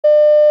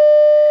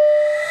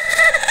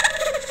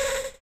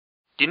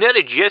Do not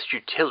adjust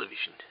your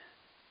television.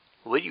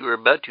 What you are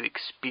about to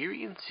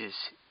experience is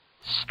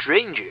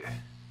stranger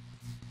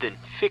than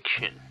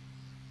fiction.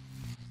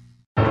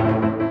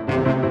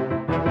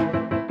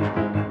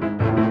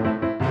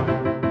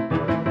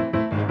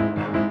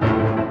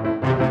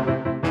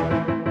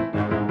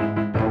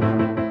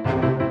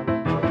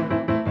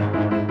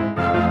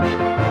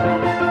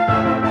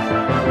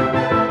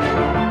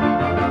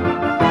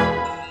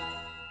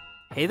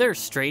 Hey there,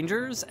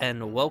 strangers,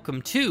 and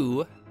welcome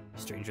to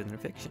Stranger Than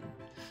Fiction.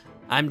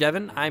 I'm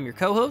Devin, I'm your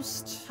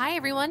co-host. Hi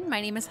everyone,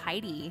 my name is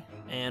Heidi.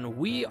 And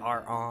we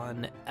are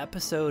on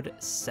episode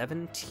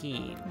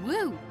 17.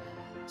 Woo!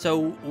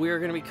 So we're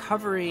going to be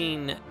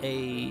covering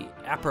a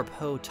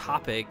apropos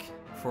topic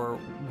for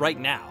right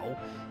now.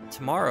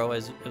 Tomorrow,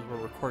 as we're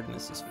recording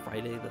this, is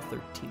Friday the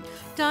 13th.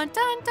 Dun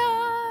dun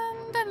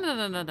dun! Dun dun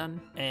dun dun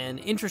dun. An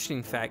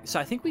interesting fact, so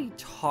I think we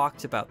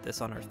talked about this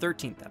on our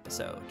 13th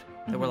episode.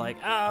 That we're like,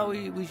 oh,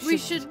 we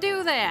should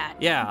do that.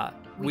 Yeah.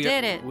 We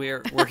did it.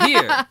 We're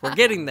here. We're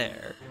getting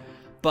there.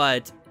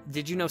 But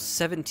did you know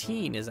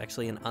 17 is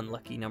actually an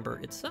unlucky number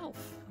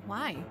itself?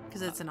 Why?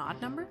 Because it's an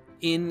odd number?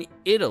 In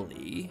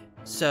Italy,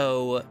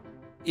 so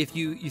if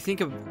you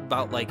think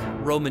about like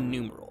Roman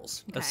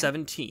numerals of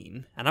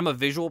 17, and I'm a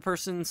visual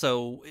person,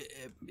 so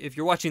if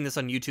you're watching this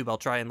on YouTube, I'll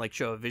try and like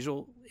show a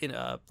visual in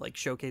a like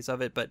showcase of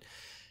it, but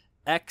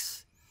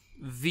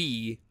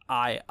XVII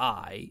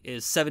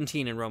is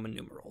 17 in Roman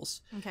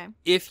numerals. Okay.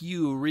 If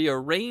you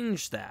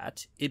rearrange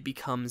that, it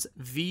becomes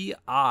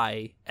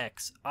VIXI,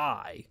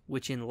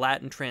 which in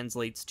Latin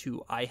translates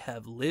to I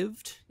have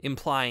lived,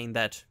 implying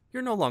that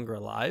you're no longer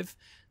alive,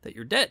 that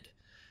you're dead.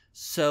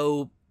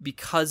 So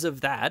because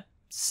of that,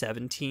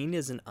 17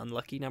 is an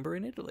unlucky number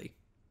in Italy.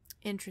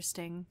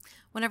 Interesting.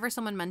 Whenever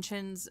someone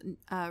mentions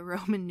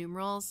Roman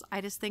numerals, I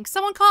just think,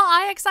 someone call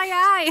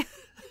IXII!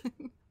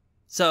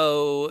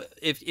 So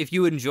if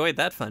you enjoyed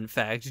that fun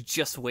fact,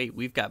 just wait.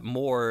 We've got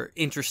more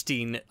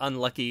interesting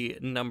unlucky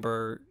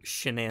number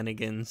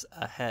shenanigans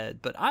ahead.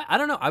 But I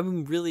don't know.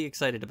 I'm really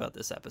excited about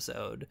this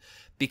episode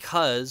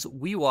because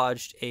we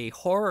watched a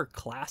horror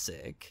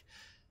classic,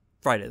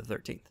 Friday the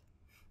 13th.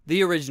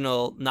 The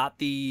original, not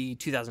the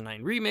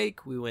 2009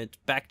 remake. We went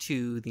back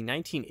to the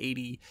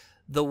 1980.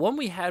 The one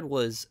we had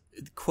was,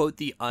 quote,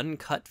 the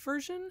uncut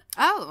version.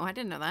 Oh, I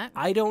didn't know that.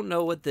 I don't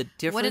know what the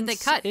difference What did they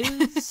cut?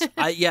 is.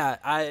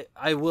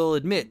 I will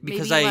admit,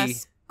 because Maybe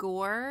less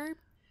gore?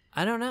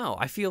 I don't know.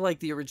 I feel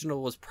like the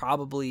original was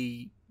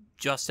probably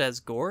just as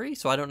gory,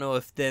 so I don't know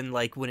if then,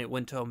 like, when it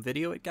went to home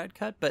video, it got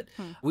cut. But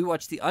we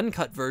watched the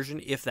uncut version,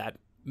 if that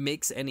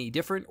makes any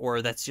difference,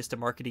 or that's just a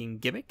marketing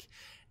gimmick.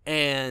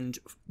 And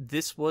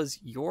this was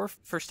your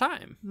first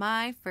time.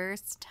 My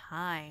first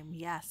time,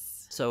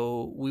 yes.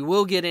 So we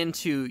will get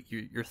into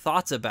your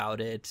thoughts about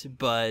it,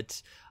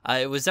 but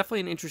it was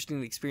definitely an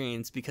interesting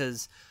experience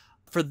because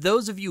for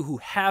those of you who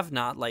have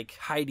not, like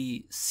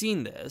Heidi,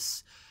 seen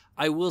this,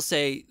 I will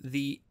say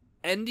the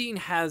ending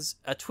has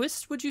a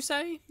twist, would you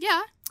say?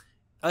 Yeah.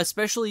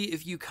 Especially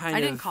if you I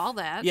didn't call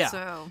that,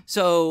 yeah.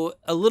 So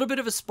a little bit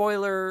of a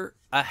spoiler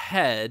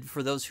ahead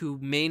for those who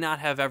may not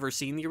have ever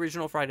seen the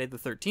original Friday the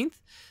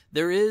 13th.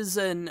 There is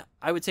an,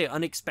 I would say,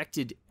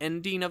 unexpected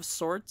ending of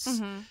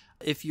sorts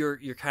if you're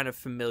kind of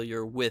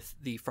familiar with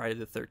the Friday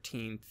the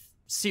 13th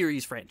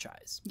series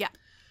franchise. Yeah.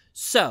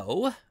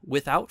 So,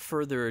 without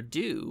further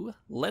ado,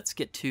 let's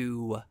get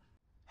to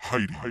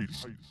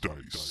Heidi's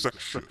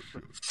dissection.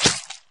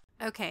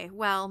 Okay,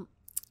 well,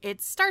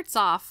 it starts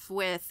off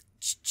with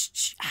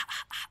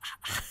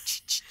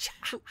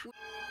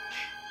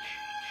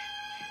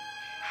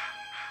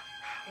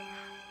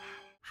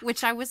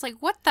which I was like,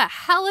 what the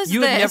hell is this?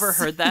 You had never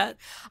heard that?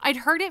 I'd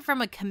heard it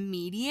from a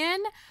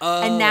comedian,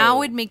 and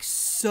now it makes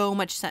so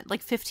much sense.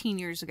 Like 15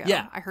 years ago,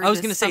 yeah, I heard. I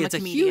was going to say it's a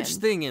huge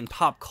thing in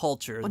pop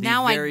culture. Well, the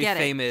now very I get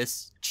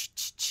famous.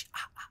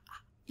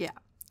 Yeah.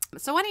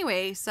 So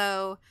anyway,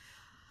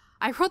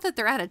 I wrote that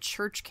they're at a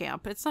church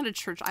camp. It's not a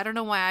church. I don't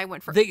know why I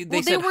went for. They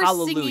said were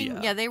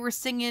hallelujah. They were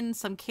singing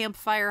some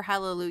campfire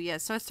hallelujah.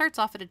 So it starts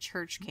off at a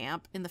church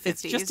camp in the 50s.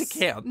 It's just a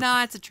camp.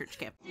 No, it's a church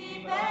camp.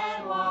 Deep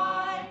and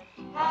wide,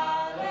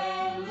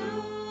 hallelujah,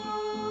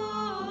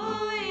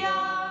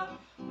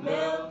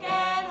 milk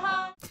and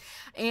honey.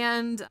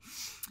 And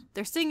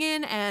they're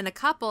singing, and a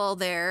couple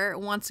there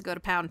wants to go to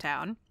Pound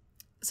Town.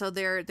 So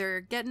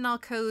they're getting all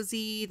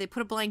cozy. They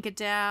put a blanket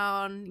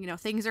down. You know,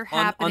 things are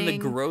happening. On the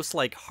gross,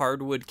 like,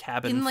 hardwood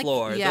cabin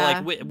floor.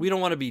 Yeah. They're like, we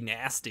don't want to be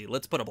nasty.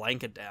 Let's put a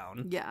blanket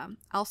down. Yeah.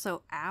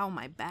 Also, ow,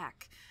 my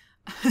back.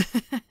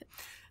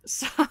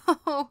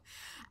 So,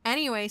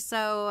 anyway,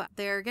 so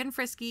they're getting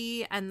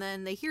frisky, and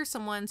then they hear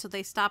someone, so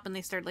they stop and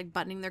they start, like,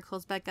 buttoning their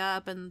clothes back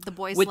up, and the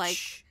boy's like...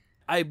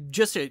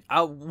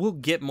 we'll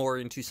get more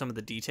into some of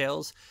the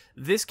details.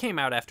 This came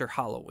out after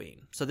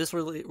Halloween. So this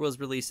was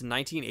released in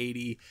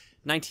 1980,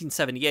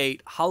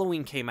 1978.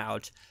 Halloween came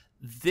out.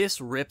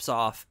 This rips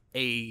off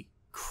a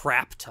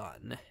crap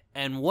ton.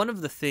 And one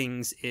of the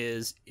things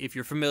is, if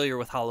you're familiar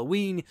with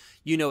Halloween,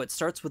 you know it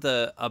starts with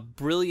a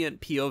brilliant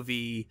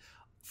POV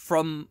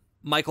from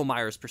Michael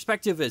Myers'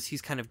 perspective as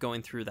he's kind of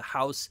going through the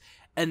house.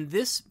 And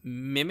this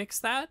mimics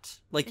that.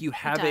 Like, you It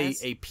have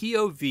does. a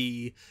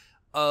POV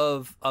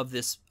of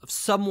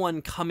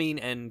someone coming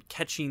and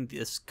catching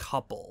this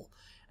couple.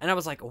 And I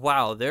was like,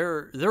 wow,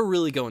 they're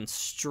really going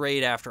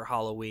straight after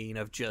Halloween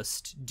of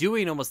just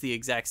doing almost the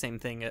exact same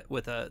thing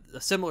with a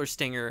similar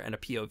stinger and a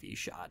POV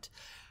shot.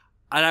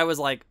 And I was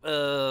like,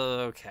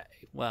 okay,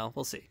 well,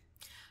 we'll see.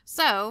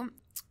 So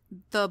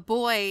the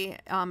boy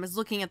is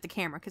looking at the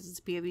camera because it's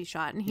a POV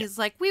shot, and he's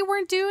like, "We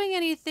weren't doing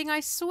anything,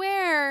 I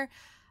swear."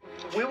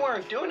 We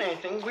weren't doing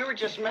anything. We were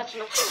just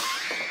messing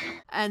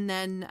around. And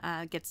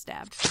then gets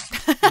stabbed.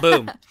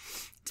 Boom.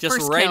 Just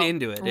First right kill.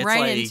 into it. It's Right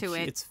like, into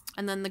it. It's,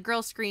 And then the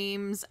girl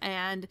screams,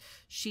 and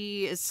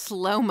she is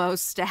slow-mo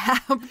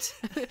stabbed.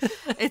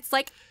 It's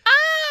like,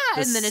 ah!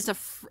 And then it's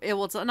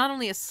it's not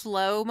only a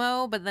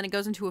slow-mo, but then it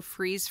goes into a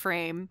freeze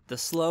frame. the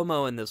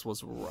slow-mo in this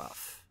was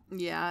rough.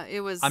 Yeah,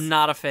 it was. I'm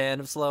not a fan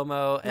of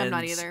slow-mo. I'm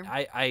not either.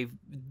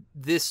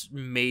 This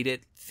made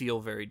it feel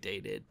very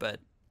dated, but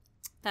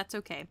That's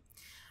okay.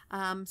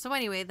 So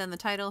anyway, then the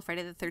title,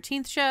 Friday the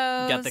 13th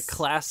shows. got the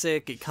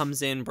classic, it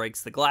comes in,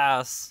 breaks the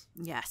glass.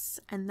 Yes.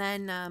 And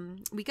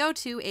then we go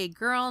to a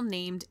girl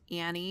named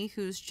Annie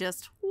who's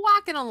just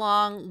walking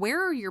along.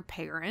 Where are your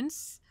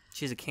parents?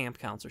 She's a camp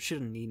counselor. She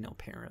doesn't need no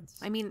parents.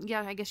 I mean,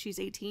 yeah, I guess she's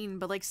 18,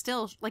 but like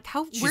still, like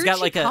where She's did got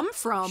she like come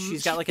from?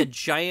 She's got like a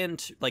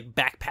giant like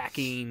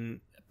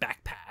backpacking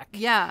backpack.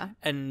 Yeah.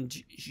 And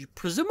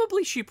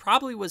presumably she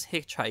probably was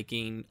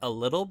hitchhiking a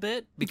little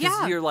bit because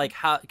Yeah. you're like,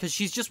 how? Because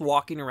she's just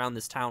walking around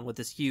this town with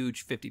this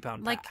huge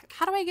 50-pound Like, pack.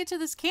 how do I get to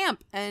this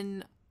camp?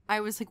 And I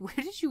was like, where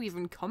did you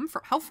even come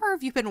from? How far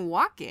have you been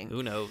walking?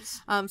 Who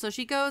knows? So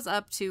she goes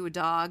up to a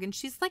dog and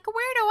she's like,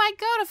 where do I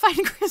go to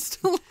find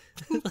Crystal?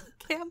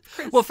 Camp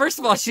Crystal. Well, first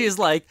of all, she's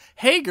like,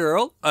 hey,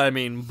 girl. I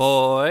mean,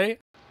 boy.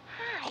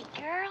 Hi,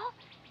 girl.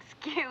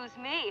 Excuse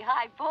me.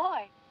 Hi,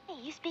 boy. Hey,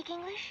 you speak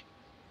English?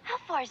 How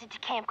far is it to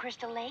Camp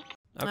Crystal Lake?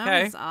 That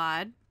Okay. was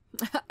odd.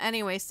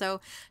 Anyway, so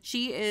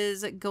she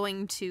is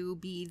going to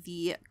be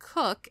the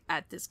cook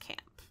at this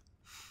camp.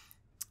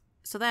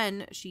 So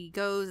then she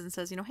goes and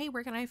says, hey,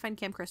 where can I find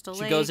Camp Crystal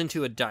Lake? She goes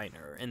into a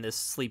diner in this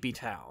sleepy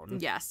town.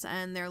 Yes,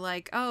 and they're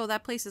like, oh,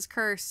 that place is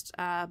cursed,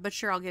 but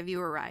sure, I'll give you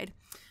a ride.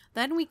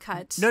 Then we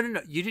cut.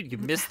 No. You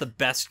missed the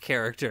best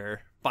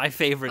character. My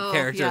favorite Oh,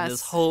 character in yes.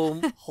 this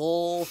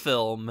whole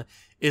film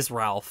is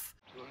Ralph.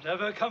 We'll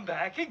never come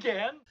back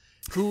again.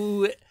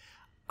 Who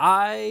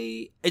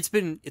it's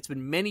been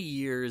many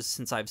years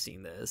since I've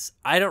seen this.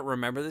 I don't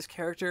remember this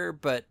character,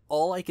 but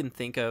all I can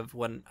think of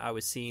when I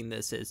was seeing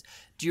this is,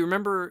 do you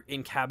remember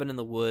in Cabin in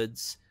the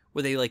Woods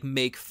where they like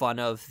make fun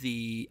of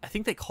I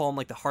think they call him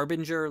like the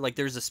Harbinger, like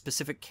there's a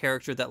specific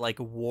character that like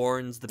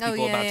warns the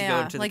people about to go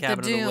into like the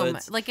Cabin in the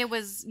Woods. Like it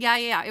was,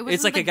 yeah. It was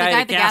It's like the a guy guy at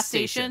at a the gas gas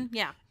station. station.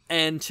 Yeah.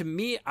 And to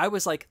me, I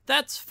was like,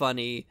 that's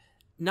funny.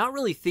 Not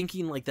really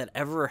thinking like that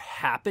ever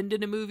happened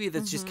in a movie.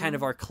 That's just kind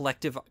of our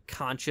collective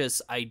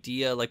conscious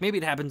idea. Like maybe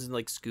it happens in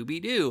like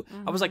Scooby-Doo.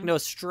 I was like, no,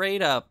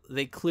 straight up.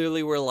 They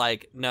clearly were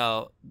like,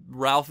 no,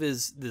 Ralph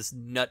is this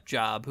nut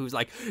job who's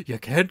like, you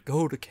can't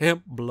go to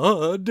Camp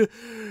Blood.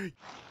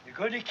 You're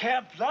going to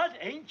Camp Blood,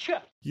 ain't you?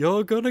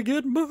 You're gonna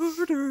get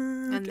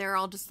murdered. And they're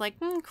all just like,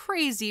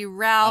 crazy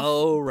Ralph.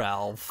 Oh,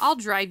 Ralph. I'll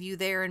drive you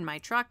there in my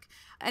truck.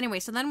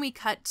 Anyway, so then we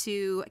cut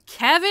to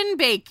Kevin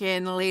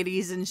Bacon,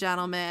 ladies and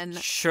gentlemen.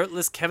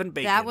 Shirtless Kevin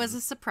Bacon. That was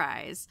a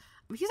surprise.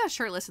 He's not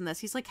shirtless in this.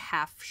 He's like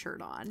half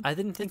shirt on. I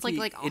didn't think It's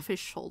like off his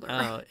shoulder.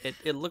 Oh,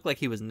 it looked like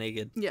he was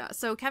naked. Yeah,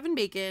 so Kevin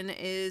Bacon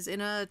is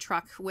in a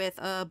truck with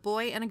a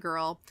boy and a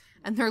girl,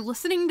 and they're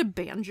listening to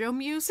banjo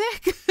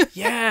music.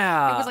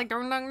 Yeah. It was like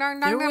dong dong dong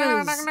There dong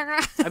dong was- dong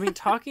dong. I mean,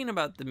 talking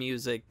about the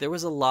music, there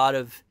was a lot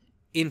of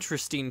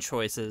interesting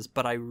choices,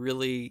 but I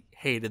really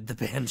hated the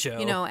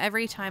banjo.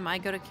 Every time I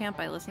go to camp,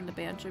 I listen to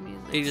banjo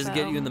music. They just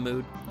get you in the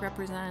mood.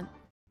 Represent.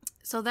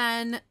 So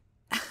then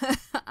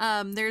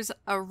there's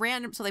a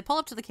random, so they pull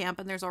up to the camp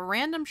and there's a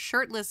random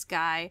shirtless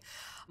guy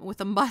with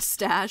a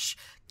mustache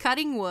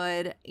cutting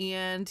wood,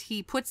 and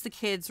he puts the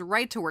kids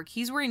right to work.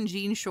 He's wearing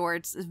jean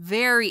shorts,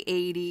 very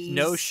 80s.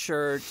 No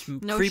shirt,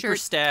 No creeper shirt.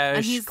 stash,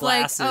 And he's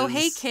glasses. like, oh,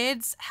 hey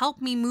kids,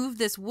 help me move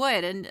this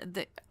wood.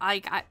 And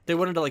They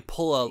wanted to like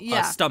pull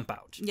a stump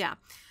out. yeah.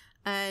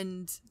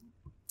 And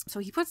so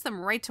he puts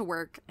them right to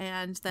work,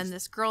 and then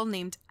this girl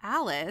named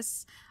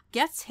Alice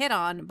gets hit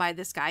on by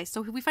this guy.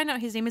 So we find out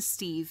his name is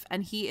Steve,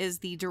 and he is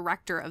the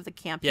director of the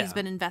camp. Yeah. He's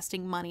been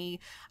investing money,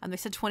 and they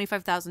said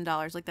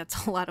 $25,000. Like,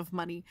 that's a lot of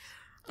money.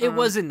 It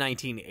was in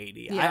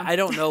 1980. yeah. I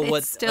don't know It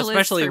what, still is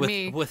especially for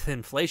me. with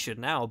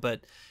inflation now,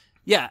 but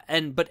yeah.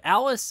 But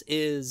Alice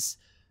is,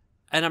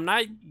 and I'm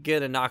not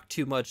gonna knock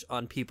too much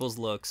on people's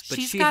looks, but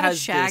She's she got has a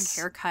shag this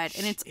haircut,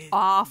 and it's it-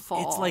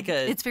 awful. it's like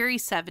It's very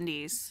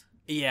 70s.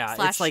 Yeah,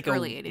 slash it's like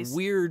early a 80s.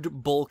 weird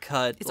bowl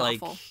cut. It's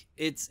like awful.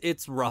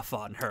 it's rough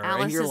on her,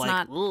 Alice and you're is like,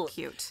 not "Ugh."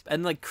 cute.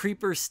 And like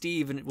Creeper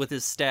Steve with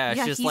his stash,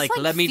 Yeah, just he's, like, like,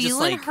 let me just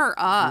feeling like her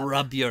up.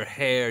 rub your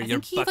hair, I your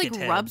think he bucket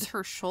like head. rubs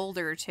her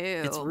shoulder too.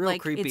 It's real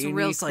like, creepy. It's and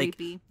real he's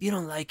creepy. like, you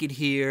don't like it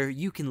here,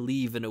 you can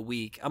leave in a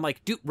week. I'm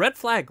like, dude, red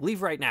flag,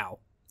 leave right now.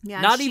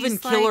 Yeah, Not she's even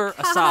killer like,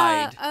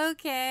 aside. "Haha,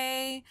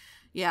 okay.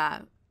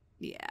 Yeah.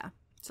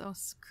 So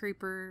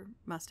creeper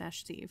mustache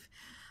Steve.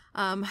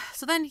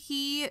 So then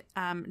he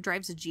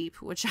drives a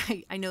Jeep, which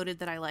I noted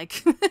that I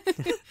like.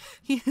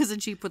 He has a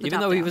Jeep with the Even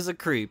top though he down. was a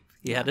creep,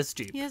 he had his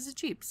Jeep. He has a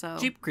Jeep, so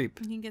Jeep creep.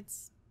 he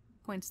gets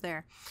points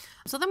there.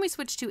 So then we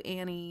switch to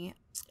Annie.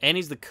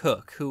 Annie's the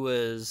cook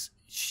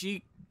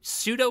she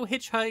pseudo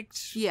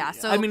hitchhiked. Yeah,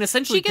 so I mean,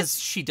 essentially she gets-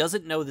 because she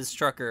doesn't know this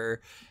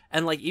trucker.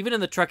 And, like, even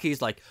in the truck,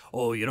 he's like,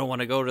 oh, you don't want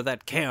to go to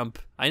that camp.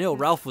 I know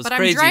Ralph was but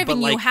crazy, I'm driving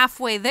but, like, you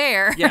halfway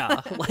there. yeah,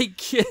 like,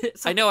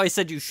 I know I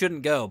said you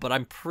shouldn't go, but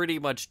I'm pretty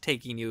much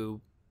taking you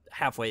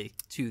halfway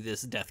to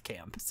this death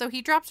camp. So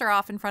he drops her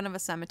off in front of a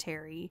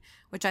cemetery,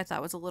 which I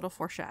thought was a little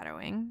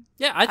foreshadowing.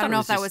 Yeah, I don't know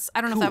if that was. just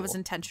I don't know if that was cool.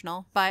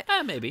 intentional, but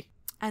Maybe.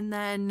 and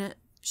then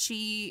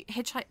she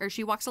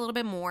she walks a little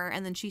bit more,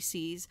 and then she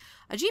sees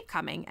a Jeep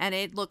coming, and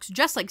it looks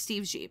just like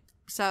Steve's Jeep.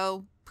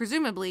 So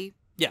presumably,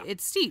 Yeah.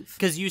 it's Steve.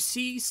 Because you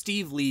see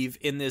Steve leave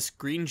in this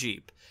green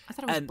Jeep. I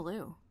thought it was and-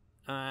 blue.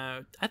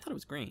 I thought it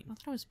was green. I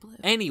thought it was blue.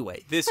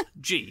 Anyway, this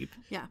Jeep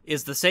Yeah.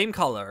 is the same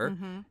color,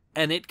 Mhm.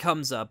 and it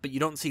comes up, but you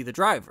don't see the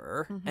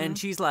driver. Mhm. And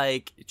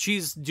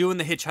she's doing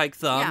the hitchhike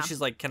thumb. Yeah.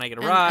 She's like, can I get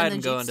a And ride? the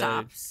I'm Jeep going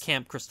stops. to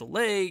Camp Crystal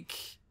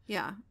Lake.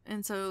 Yeah,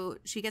 and so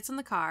she gets in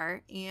the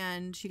car,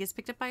 and she gets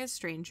picked up by a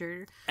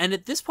stranger. And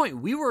at this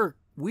point,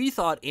 we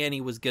thought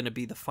Annie was going to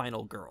be the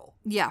final girl.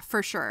 Yeah,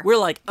 for sure. We're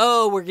like,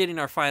 oh, we're getting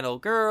our final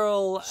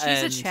girl. She's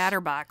and a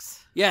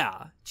chatterbox.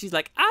 Yeah. She's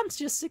like, I'm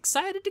just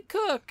excited to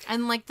cook.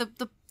 And, like, the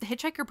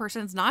hitchhiker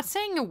person's not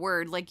saying a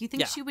word. Like, you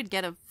think Yeah. she would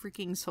get a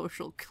freaking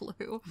social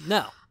clue.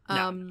 No.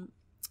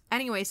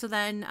 Anyway, so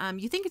then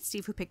you think it's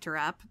Steve who picked her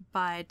up,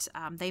 but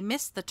they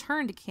missed the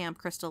turn to Camp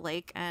Crystal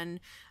Lake, and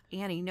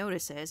Annie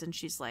notices, and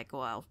she's like,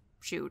 well,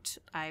 shoot,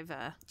 I've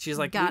She's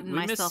like, gotten we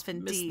myself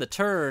in missed deep. the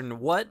turn.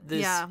 What?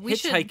 This we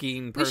should-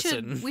 hitchhiking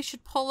person. We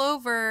should pull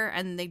over,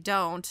 and they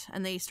don't,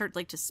 and they start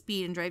like to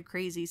speed and drive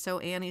crazy. So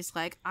Annie's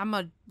like, I'm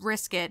gonna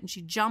risk it, and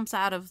she jumps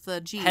out of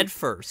the Jeep Head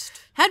first.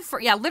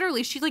 Yeah,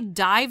 literally, she like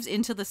dives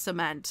into the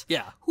cement.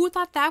 Yeah. Who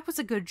thought that was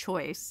a good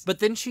choice? But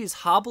then she's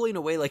hobbling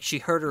away like she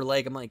hurt her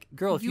leg. I'm like,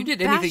 girl, if you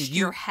did anything, bashed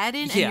your head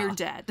in, Yeah. and you're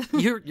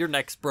dead. your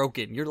neck's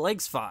broken. Your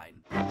leg's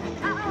fine.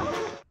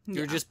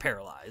 You're just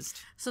paralyzed.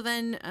 So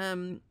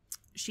then,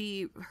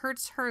 she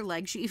hurts her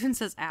leg. She even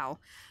says, ow.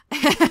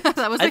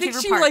 That was my I think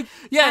favorite she part. like,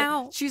 yeah,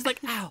 Ow. she's like,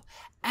 ow,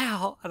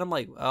 ow. And I'm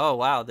like, oh,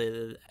 wow,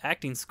 the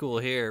acting school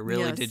here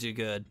really Yes. did you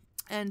good.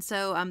 And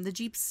so the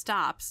Jeep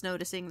stops,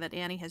 noticing that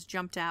Annie has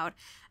jumped out,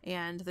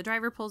 and the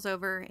driver pulls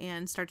over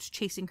and starts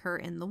chasing her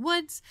in the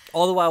woods.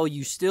 All the while,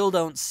 you still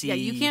don't see. Yeah,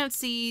 you can't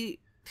see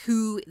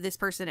who this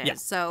person is. Yeah.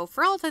 So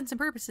for all intents and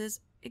purposes,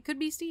 it could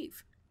be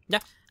Steve. Yeah.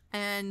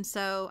 And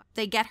so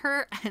they get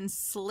her and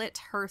slit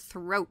her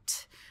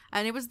throat.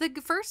 And it was the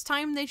first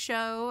time they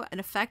show an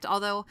effect,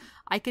 although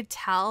I could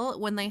tell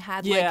when they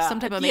had like Yeah,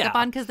 some type of makeup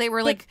yeah. on, because they were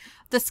But- like,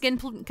 the skin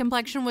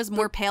complexion was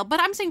more pale. But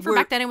I'm saying for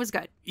We're- back then it was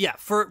good. Yeah,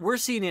 we're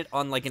seeing it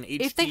on like an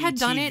HD If they had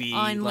done it TV,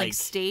 on like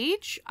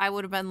stage, I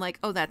would have been like,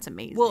 oh, that's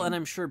amazing. Well, and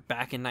I'm sure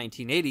back in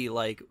 1980,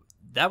 like,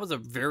 that was a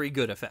very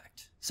good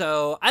effect.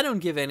 So I don't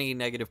give any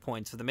negative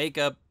points for the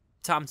makeup.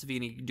 Tom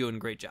Savini doing a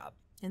great job.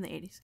 in the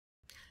 80s.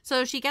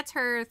 So she gets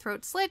her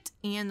throat slit,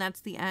 and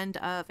that's the end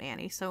of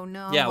Annie. So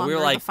no Yeah, we longer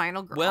were like, the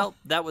final girl. well,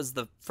 that was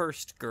the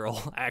first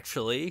girl,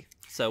 actually.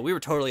 So we were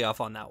totally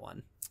off on that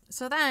one.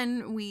 So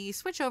then we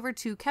switch over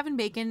to Kevin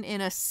Bacon in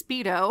a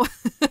Speedo.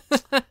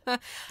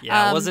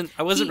 Yeah,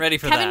 I wasn't ready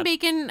for Kevin that.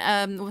 Bacon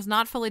was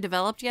not fully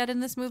developed yet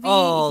in this movie.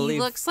 Oh, he leave-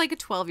 looks like a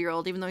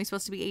 12-year-old, even though he's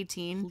supposed to be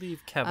 18.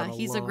 Leave Kevin alone.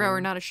 He's a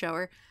grower, not a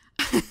shower.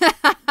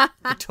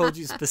 I told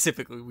you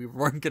specifically we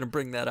weren't going to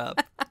bring that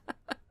up.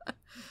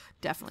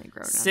 Definitely a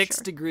grower, not a 6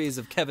 shower. degrees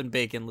of Kevin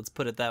Bacon, let's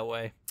put it that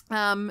way.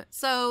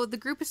 So the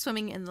group is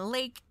swimming in the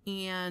lake,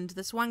 and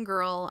this one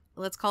girl,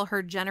 let's call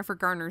her Jennifer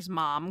Garner's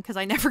mom, because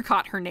I never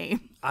got her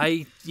name.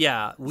 We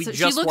So just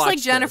she looks like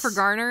watched Jennifer this.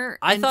 Garner,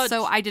 I and thought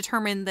so she- I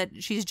determined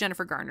that she's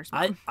Jennifer Garner's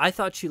mom. I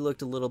thought she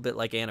looked a little bit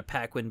like Anna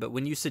Paquin, but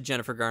when you said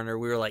Jennifer Garner,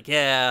 we were like,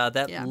 yeah,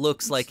 that Yeah,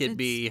 looks like it'd it's-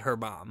 be her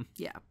mom.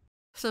 Yeah.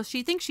 So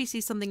she thinks she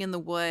sees something in the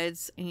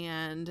woods,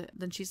 and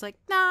then she's like,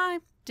 nah, I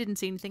didn't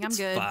see anything. I'm It's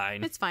good.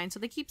 fine. It's fine. So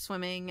they keep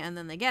swimming, and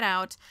then they get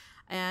out,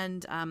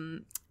 and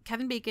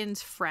Kevin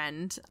Bacon's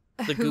friend,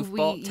 The who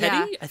goofball,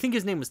 Teddy? I think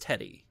his name was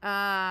Teddy.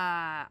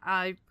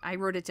 I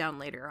wrote it down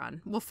later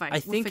on. We'll find.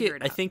 I we'll figure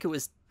it out. I think it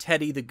was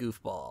Teddy the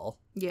goofball.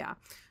 Yeah.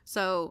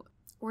 So,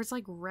 or it's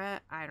like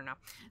red. I don't know.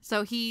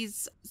 So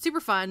he's super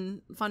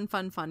fun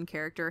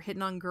character,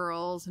 hitting on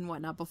girls and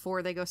whatnot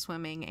before they go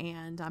swimming,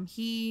 and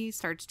he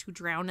starts to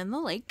drown in the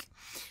lake,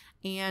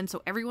 and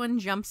so everyone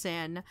jumps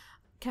in.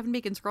 Kevin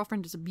Bacon's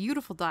girlfriend does a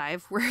beautiful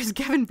dive, whereas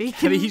Kevin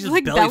Bacon he just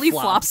like belly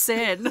flops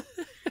in.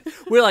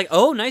 We're like,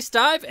 oh, nice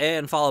dive,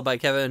 and followed by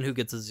Kevin, who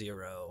gets a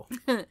 0.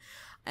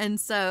 And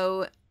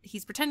so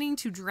he's pretending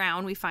to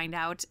drown, we find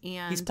out,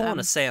 and He's pulling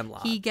a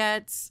sandlot. he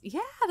gets, yeah,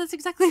 that's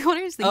exactly what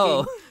I was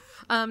thinking.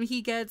 Oh.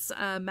 He gets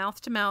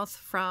mouth to mouth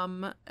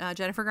from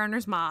Jennifer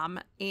Garner's mom,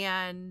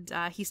 and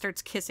he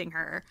starts kissing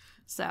her.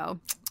 So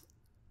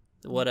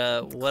What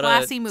a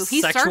classy move.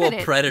 He sexual started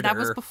it. predator. That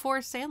was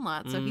before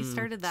Sandlot, so he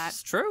started that.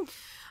 It's true.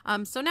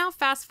 So now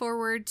fast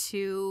forward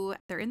to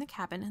they're in the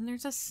cabin and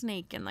there's a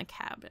snake in the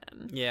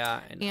cabin. Yeah,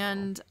 I know.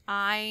 And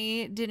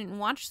I didn't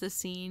watch the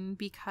scene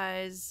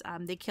because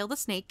they kill the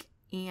snake,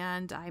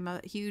 and I'm a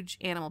huge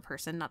animal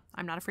person.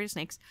 I'm not afraid of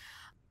snakes.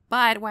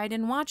 But why I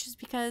didn't watch is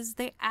because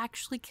they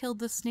actually killed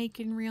the snake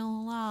in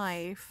real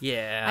life.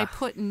 Yeah. I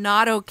put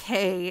 "not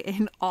okay"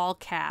 in all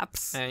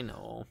caps. I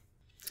know.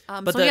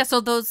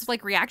 So those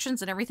like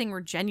reactions and everything were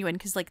genuine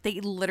because like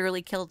they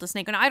literally killed the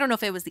snake. And I don't know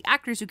if it was the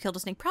actors who killed the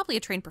snake, probably a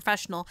trained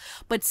professional,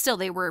 but still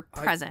they were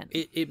present.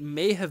 It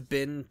may have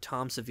been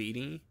Tom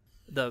Savini,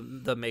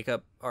 the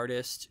makeup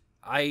artist.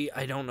 I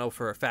don't know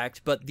for a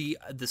fact, but the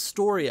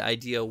story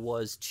idea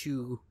was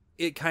to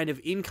it kind of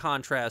in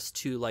contrast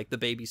to like the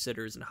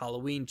babysitters in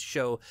Halloween to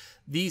show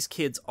these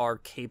kids are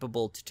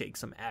capable to take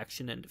some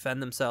action and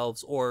defend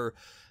themselves or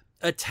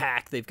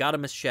attack. They've got a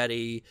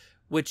machete.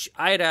 Which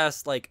I had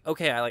asked, like,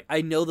 okay,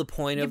 I know the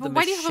point of the machete.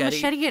 Why do you have a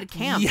machete at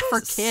camp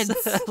for kids?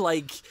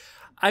 Like,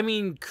 I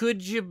mean,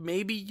 could you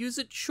maybe use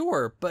it?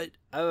 Sure, but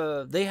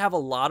they have a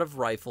lot of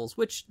rifles,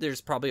 which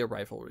there's probably a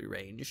riflery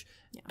range,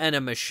 and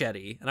a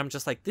machete, and I'm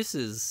just like, this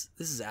is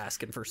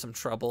asking for some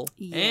trouble,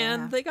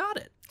 and they got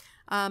it.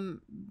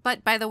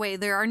 But by the way,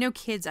 there are no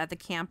kids at the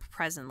camp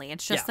presently.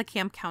 It's just the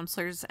camp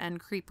counselors and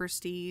Creeper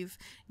Steve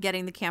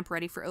getting the camp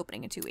ready for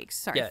opening in 2 weeks.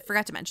 Sorry,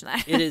 forgot to mention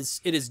that. It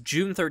is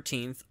June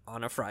 13th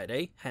on a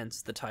Friday,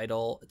 hence the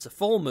title. It's a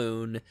full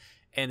moon,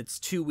 and it's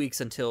 2 weeks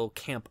until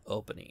camp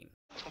opening.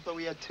 I thought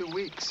we had 2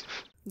 weeks.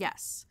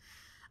 Yes.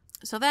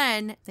 So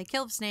then they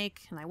kill the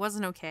snake, and I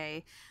wasn't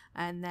okay.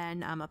 And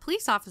then a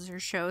police officer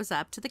shows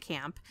up to the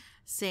camp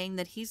saying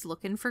that he's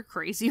looking for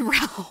Crazy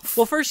Ralph.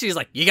 Well, first she's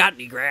like, you got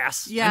any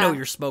grass? Yeah. I know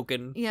you're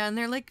smoking. Yeah, and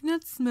they're like,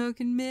 not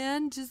smoking,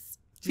 man, just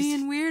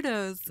being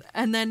weirdos.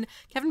 And then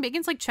Kevin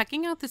Bacon's like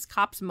checking out this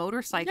cop's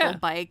motorcycle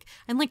bike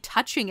and like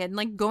touching it and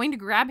like going to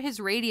grab his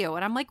radio.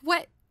 And I'm like,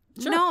 what?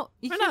 Sure. No,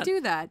 you Why can't not? do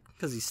that.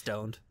 Because he's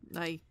stoned.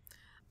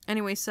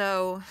 Anyway,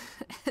 so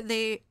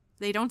they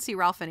don't see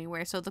Ralph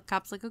anywhere. So the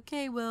cop's like,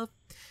 okay, well,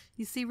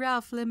 you see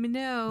Ralph, let me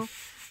know.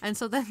 And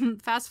so then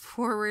fast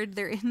forward,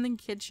 they're in the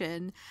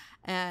kitchen,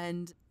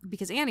 and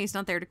because Annie's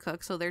not there to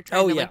cook, so they're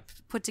trying to like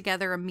put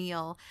together a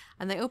meal,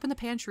 and they open the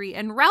pantry,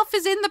 and Ralph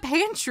is in the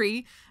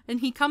pantry,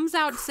 and he comes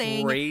out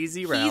saying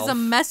Crazy Ralph. He's a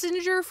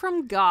messenger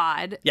from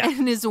God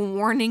and is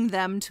warning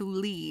them to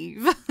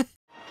leave.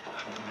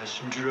 I'm a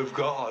messenger of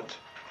God.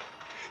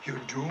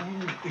 You're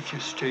doomed if you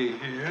stay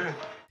here.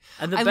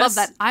 And I love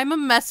that. I'm a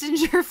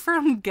messenger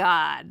from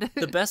God.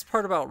 The best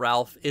part about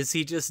Ralph is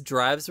he just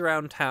drives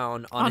around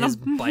town on his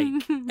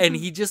bike, and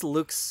he just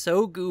looks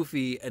so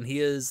goofy, and he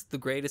is the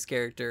greatest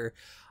character.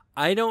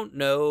 I don't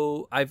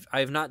know.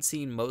 I've not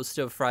seen most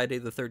of Friday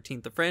the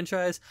 13th, the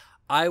franchise.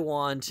 I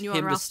want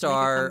him to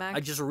star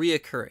just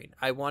reoccurring.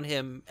 I want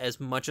him as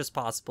much as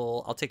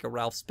possible. I'll take a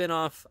Ralph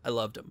spinoff. I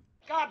loved him.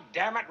 God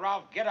damn it,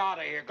 Ralph, get out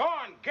of here. Go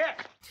on,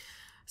 get.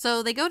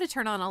 So they go to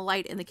turn on a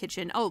light in the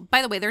kitchen. Oh,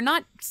 by the way, they're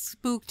not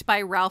spooked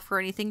by Ralph or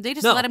anything. They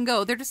just let him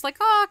go. They're just like,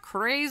 oh,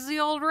 crazy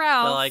old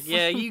Ralph. They're like,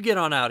 yeah, you get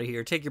on out of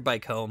here. Take your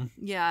bike home.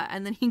 Yeah,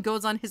 and then he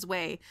goes on his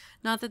way.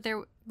 Not that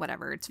they're...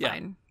 Whatever, it's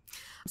fine.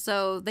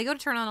 So they go to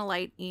turn on a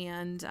light,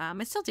 and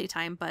it's still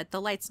daytime, but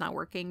the light's not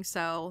working.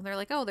 So they're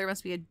like, oh, there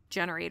must be a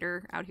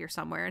generator out here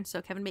somewhere. And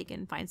so Kevin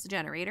Bacon finds the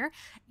generator,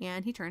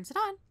 and he turns it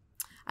on.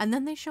 And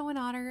then they show an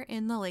otter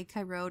in the lake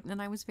I wrote,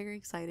 and I was very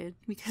excited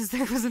because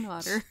there was an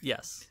otter.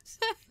 Yes.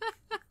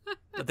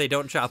 But they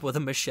don't chop with a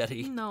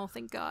machete. No,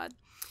 thank God.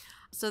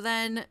 So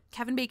then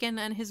Kevin Bacon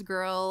and his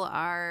girl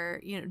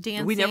are,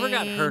 dancing. We never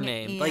got her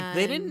name. Like,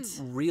 they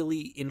didn't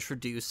really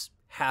introduce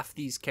half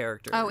these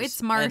characters. Oh,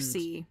 it's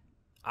Marcy.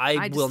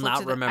 I will not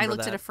remember that. I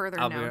looked at a further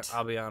note.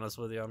 I'll be honest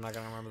with you. I'm not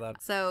going to remember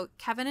that. So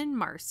Kevin and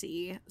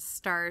Marcy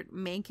start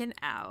making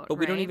out. But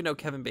we don't even know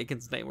Kevin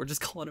Bacon's name. We're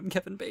just calling him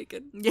Kevin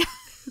Bacon. Yeah.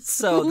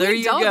 So there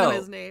you go. We don't know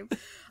his name.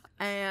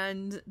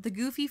 And the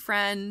goofy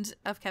friend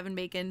of Kevin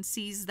Bacon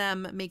sees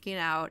them making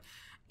out,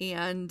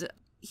 and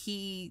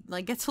he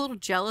like gets a little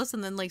jealous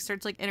and then like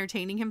starts like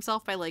entertaining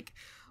himself by like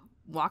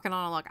walking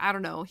on a log. I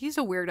don't know. He's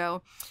a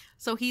weirdo.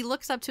 So he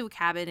looks up to a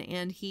cabin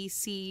and he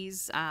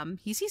sees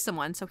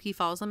someone. So he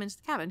follows them into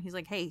the cabin. He's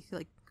like, hey,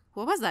 like,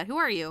 what was that? Who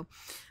are you?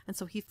 And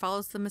so he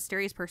follows the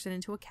mysterious person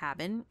into a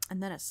cabin,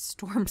 and then a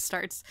storm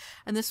starts.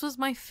 And this was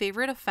my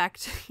favorite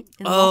effect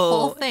in the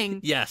whole thing.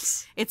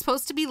 Yes. It's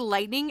supposed to be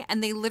lightning,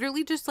 and they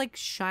literally just like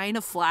shine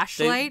a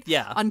flashlight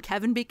on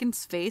Kevin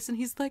Bacon's face, and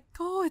he's like,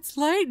 oh, it's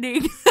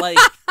lightning. Like,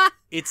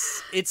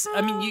 it's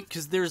I mean,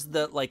 because there's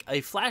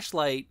a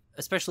flashlight,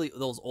 especially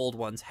those old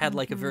ones, had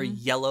like a very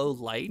yellow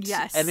light.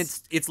 Yes. And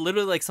it's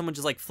literally like someone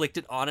just like flicked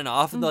it on and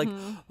off, and they're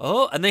like,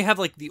 oh, and they have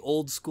like the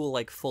old school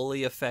like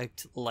Foley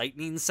effect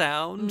lightning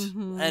sound,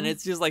 and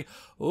it's just like,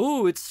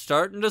 oh, it's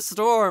starting to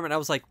storm, and I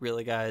was like,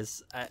 really,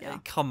 guys,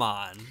 come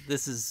on,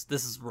 this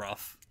is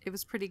rough. It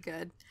was pretty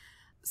good.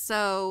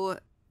 So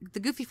the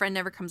goofy friend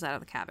never comes out of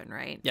the cabin,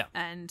 right? Yeah.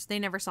 And they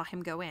never saw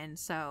him go in,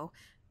 so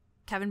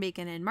Kevin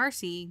Bacon and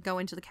Marcy go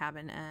into the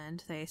cabin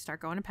and they start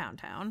going to Pound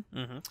Town,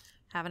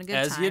 having a good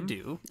As time. you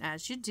do.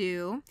 As you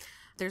do.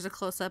 There's a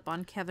close-up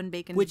on Kevin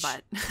Bacon's Which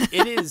butt.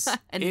 It is.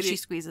 And she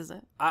squeezes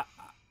it.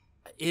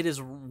 It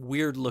is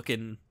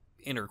weird-looking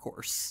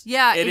intercourse.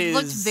 Yeah, it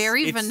looked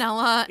very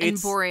vanilla and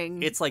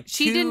boring. It's like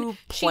two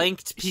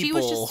planked people. She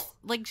was just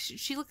like,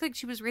 she looked like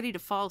she was ready to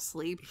fall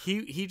asleep.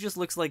 He just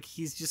looks like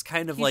he's just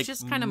kind of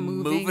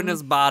moving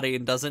his body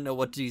and doesn't know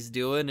what he's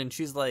doing. And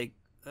she's like,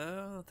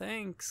 oh,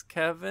 thanks,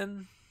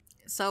 Kevin.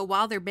 So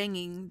while they're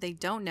banging, they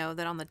don't know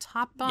that on the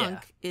top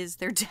bunk is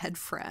their dead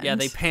friend. Yeah,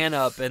 they pan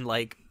up and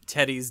like,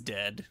 Teddy's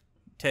dead.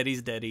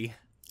 Teddy's deady.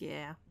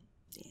 Yeah.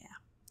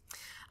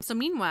 So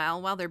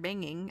meanwhile, while they're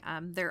banging,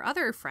 their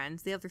other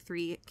friends, the other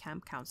 3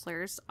 camp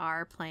counselors,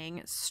 are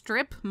playing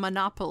Strip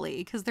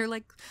Monopoly. Because they're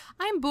like,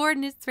 I'm bored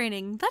and it's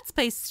raining. Let's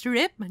play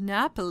Strip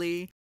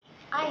Monopoly.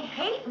 I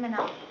hate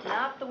Monopoly.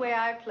 Not the way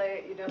I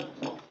play it, you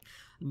don't.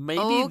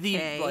 Maybe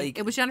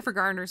It was Jennifer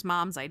Garner's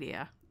mom's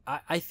idea.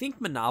 I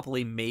think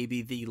Monopoly may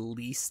be the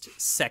least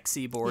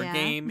sexy board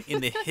game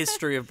in the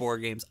history of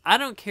board games. I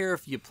don't care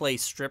if you play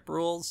strip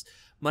rules.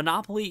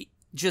 Monopoly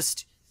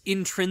just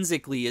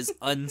intrinsically is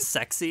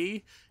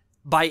unsexy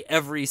by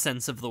every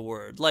sense of the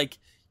word. Like,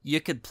 you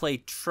could play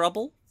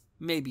Trouble,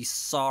 maybe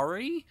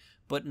Sorry,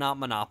 but not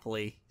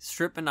Monopoly.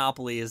 Strip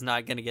Monopoly is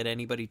not going to get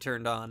anybody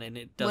turned on, and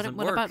it doesn't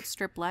work. What about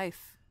Strip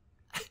Life?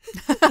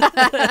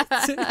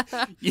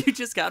 You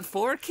just got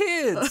 4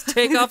 kids.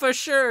 Take off a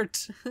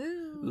shirt.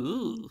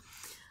 Ooh.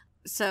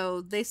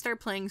 So they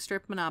start playing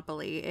Strip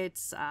Monopoly.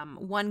 It's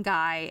 1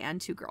 guy and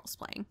 2 girls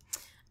playing.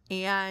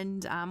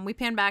 And we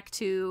pan back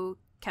to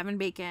Kevin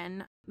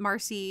Bacon.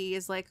 Marcy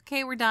is like,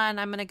 okay, we're done.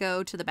 I'm going to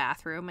go to the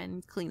bathroom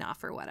and clean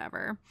off or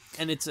whatever.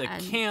 And it's a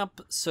camp,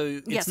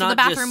 so it's so not the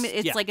bathroom, just,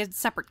 it's like a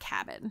separate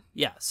cabin.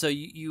 Yeah, so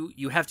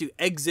you have to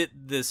exit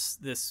this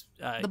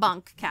the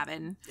bunk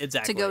cabin.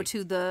 Exactly. To go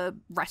to the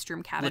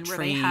restroom cabin latrine,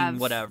 where they have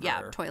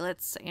whatever.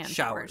 Toilets and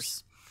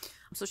showers.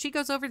 So she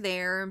goes over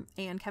there,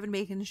 and Kevin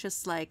Bacon's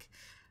just like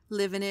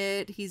living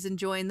it. He's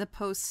enjoying the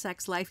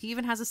post-sex life. He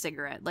even has a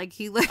cigarette. Like,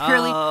 he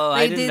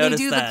literally they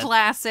do the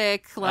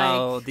classic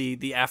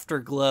the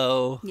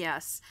afterglow.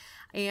 Yes.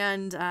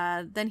 And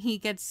then he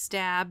gets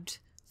stabbed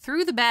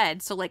through the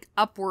bed, so like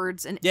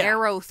upwards, an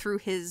arrow through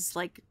his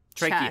like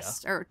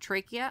chest or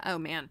trachea. Oh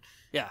man.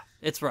 Yeah,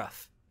 it's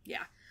rough.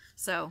 Yeah.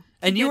 So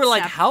and you were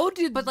like, stabbed. how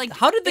did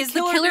the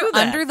killer do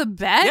that? Under the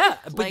bed? Yeah,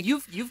 but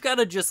you've got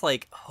to just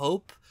like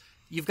hope.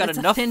 You've got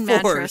enough thin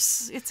force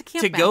mattress. It's a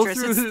camp to go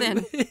mattress. through.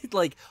 It's thin.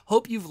 Like,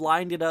 hope you've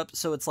lined it up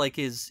so it's like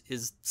his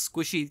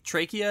squishy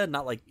trachea,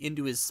 not like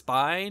into his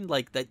spine.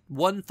 Like, that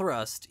one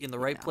thrust in the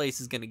right place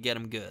is going to get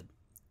him good.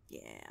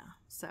 Yeah.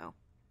 So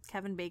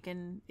Kevin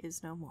Bacon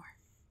is no more.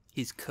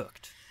 He's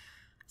cooked.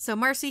 So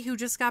Marcy, who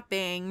just got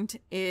banged,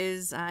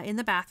 is in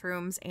the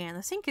bathrooms, and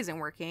the sink isn't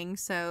working.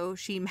 So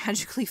she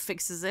magically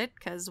fixes it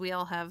because we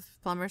all have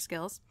plumber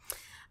skills.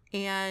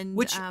 And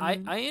which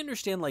I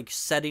understand, like,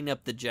 setting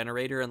up the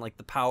generator and like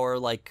the power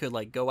like could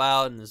like go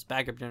out and this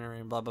backup generator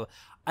and blah blah.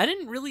 I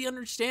didn't really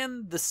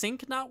understand the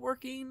sink not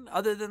working,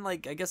 other than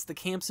like I guess the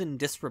camp's in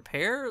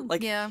disrepair.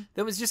 Like,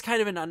 that was just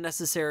kind of an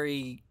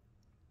unnecessary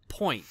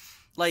point.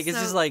 Like, it's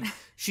just like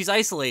she's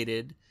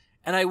isolated.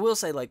 And I will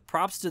say, like,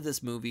 props to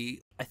this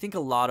movie. I think a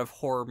lot of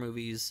horror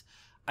movies,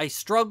 I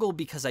struggle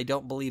because I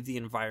don't believe the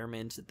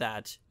environment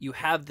that you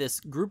have this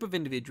group of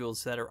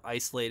individuals that are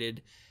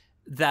isolated,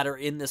 that are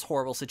in this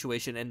horrible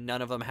situation, and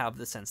none of them have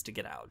the sense to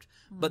get out.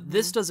 But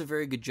this does a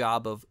very good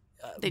job of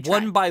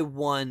one by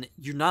one,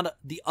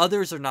 the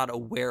others are not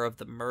aware of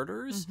the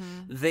murders.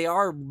 They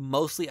are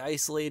mostly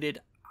isolated.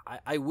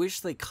 I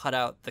wish they cut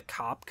out the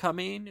cop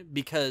coming,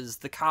 because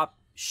the cop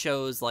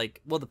shows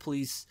like, well, the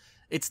police,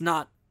 it's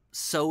not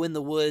so in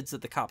the woods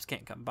that the cops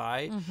can't come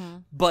by,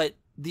 but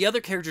the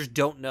other characters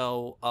don't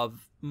know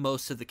of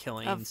most of the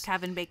killings of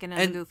Kevin Bacon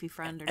and the goofy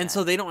friend, and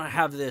so they don't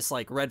have this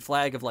like red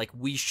flag of like,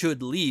 we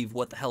should leave,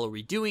 what the hell are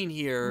we doing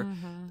here?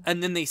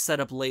 And then they set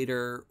up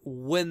later,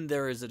 when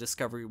there is a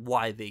discovery,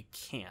 why they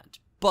can't.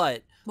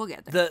 But we'll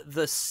get there.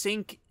 The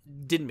sink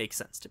didn't make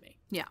sense to me.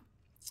 Yeah.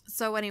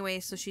 So anyway,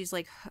 so she's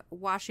like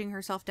washing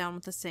herself down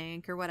with the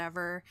sink or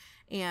whatever,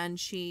 and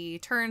she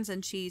turns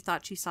and she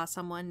thought she saw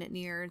someone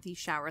near the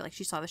shower, like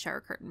she saw the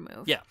shower curtain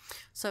move. Yeah.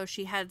 So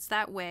she heads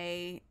that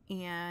way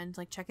and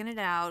like checking it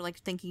out, like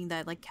thinking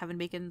that like Kevin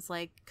Bacon's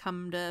like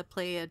come to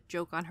play a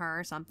joke on her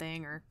or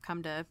something, or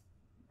come to,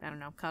 I don't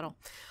know, cuddle.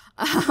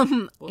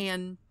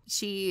 And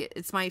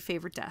it's my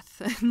favorite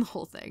death in the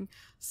whole thing.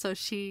 So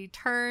she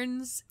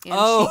turns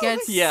and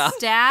she gets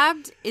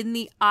stabbed in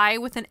the eye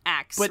with an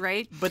axe,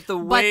 right? But the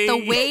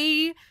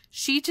way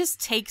she just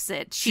takes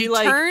it. She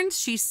turns,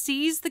 she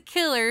sees the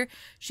killer,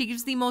 she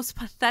gives the most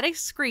pathetic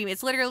scream.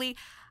 It's literally,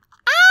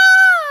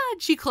 ah!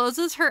 She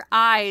closes her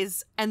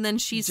eyes, and then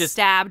she's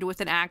stabbed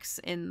with an axe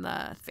in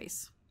the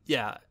face.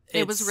 Yeah.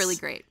 It was really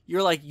great.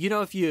 You're like,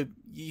 if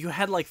you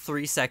had like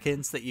 3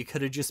 seconds that you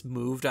could have just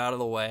moved out of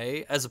the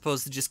way, as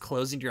opposed to just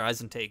closing your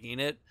eyes and taking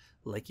it,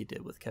 like you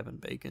did with Kevin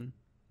Bacon.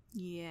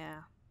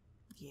 Yeah.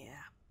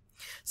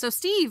 So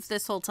Steve,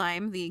 this whole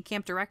time, the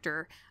camp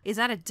director, is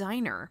at a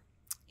diner.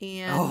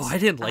 And, I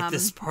didn't like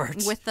this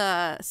part. With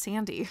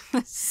Sandy.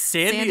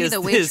 Sandy the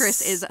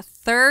waitress, is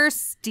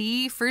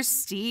thirsty for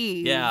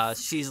Steve. Yeah,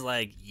 she's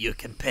like, you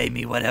can pay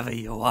me whatever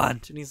you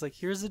want. And he's like,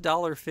 here's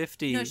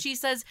 $1.50. No, she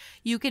says,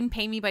 you can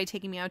pay me by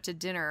taking me out to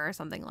dinner or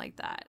something like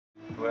that.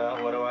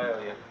 Well, what do I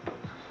owe you?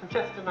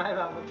 Just a night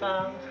on the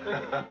town.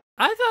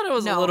 I thought it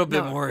was a little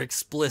bit no. more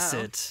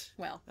explicit.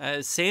 Oh,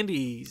 well.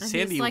 Sandy And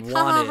he's like, wanted...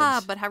 ha ha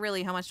ha, but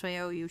really, how much do I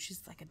owe you?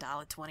 She's like,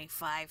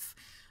 $1.25.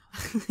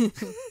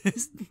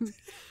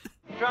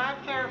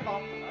 Drive careful.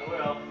 I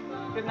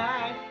will. Good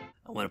night.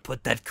 I want to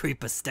put that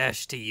creeper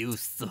stash to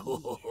use,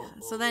 though.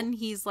 So then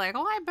he's like,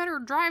 I better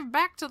drive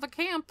back to the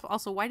camp.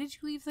 Also, why did you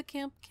leave the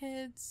camp,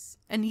 kids?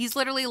 And he's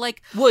literally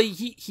like... Well,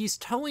 he's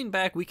towing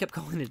back. We kept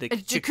calling it a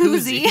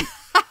jacuzzi.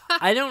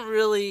 I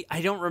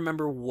don't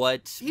remember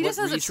what He just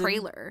has reason. a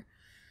trailer.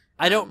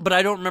 I don't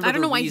remember. I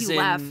don't know why reason he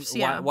left.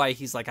 Yeah. why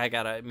he's like, I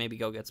gotta maybe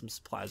go get some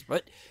supplies.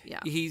 But Yeah.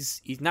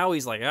 he's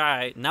like, all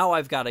right, now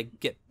I've got to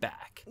get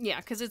back. Yeah,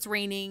 because it's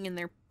raining and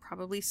they're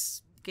probably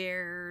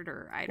scared,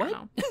 or I don't What?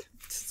 know.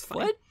 It's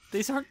funny. What?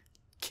 These aren't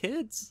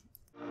kids.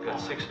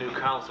 Got 6 new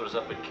counselors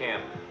up at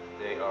camp.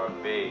 They are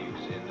babes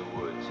in the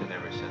woods in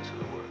every sense of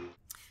the word.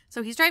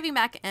 So he's driving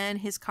back and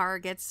his car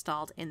gets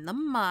stalled in the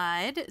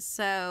mud.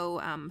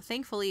 So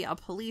thankfully a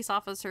police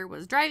officer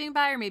was driving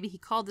by, or maybe he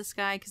called this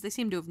guy because they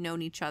seem to have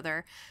known each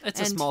other.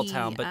 It's a small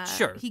town, but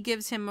sure. He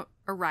gives him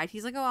a ride.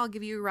 He's like, I'll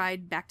give you a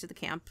ride back to the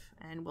camp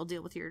and we'll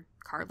deal with your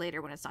car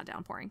later when it's not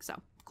downpouring. So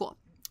cool.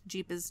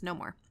 Jeep is no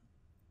more.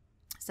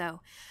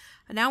 So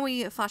now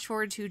we flash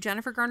forward to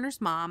Jennifer Garner's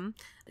mom.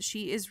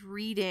 She is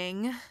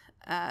reading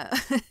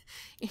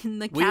in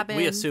the cabin.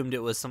 We assumed it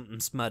was something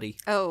smutty.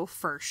 Oh,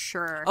 for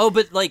sure. Oh,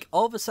 but like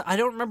all of a sudden, I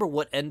don't remember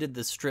what ended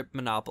the strip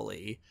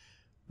monopoly,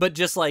 but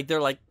just like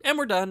they're like, and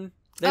we're done.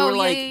 They were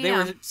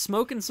were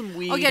smoking some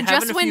weed. Oh yeah,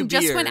 having a few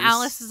just when beers.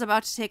 Alice is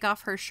about to take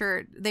off her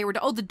shirt, they were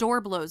the door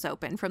blows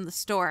open from the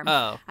storm.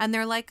 Oh, and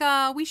they're like,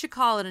 we should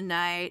call it a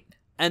night.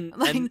 And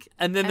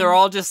then they're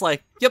all just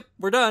like, yep,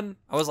 we're done.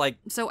 I was like,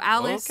 so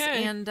Alice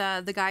okay. and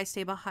the guy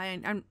stay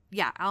behind.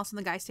 Alice and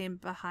the guy stay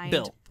behind.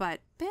 Bill.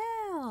 But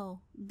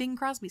Bill, Bing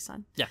Crosby's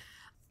son. Yeah.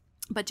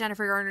 But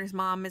Jennifer Garner's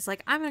mom is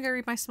like, I'm gonna go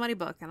read my smutty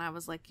book, and I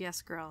was like,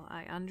 yes, girl,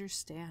 I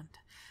understand.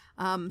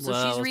 So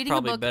she's reading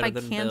a book by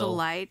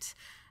candlelight.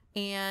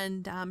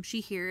 And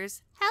she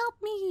hears, help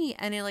me,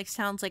 and it like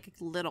sounds like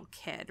a little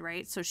kid,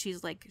 right? So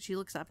she's like, she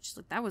looks up and she's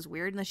like, that was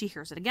weird, and then she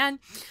hears it again.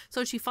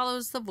 So she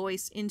follows the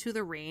voice into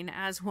the rain,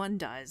 as one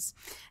does,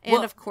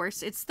 and of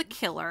course it's the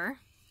killer.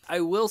 I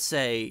will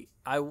say,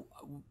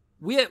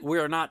 we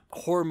are not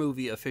horror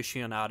movie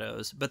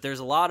aficionados, but there's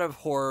a lot of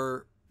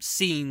horror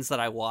scenes that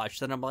I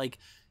watch that I'm like,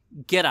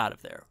 get out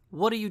of there.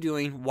 What are you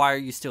doing? Why are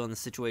you still in this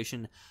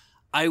situation?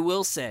 I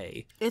will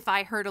say, if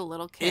I heard a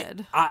little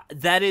kid,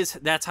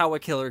 that's how a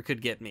killer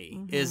could get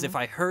me. Is if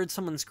I heard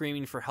someone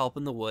screaming for help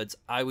in the woods,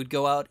 I would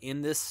go out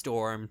in this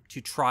storm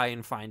to try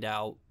and find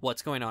out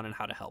what's going on and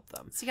how to help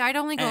them. See, I'd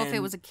only go if it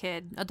was a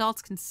kid.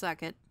 Adults can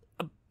suck it.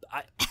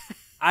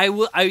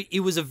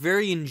 It was a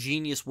very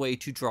ingenious way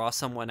to draw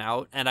someone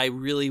out, and I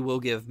really will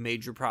give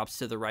major props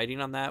to the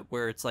writing on that,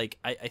 where it's like,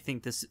 I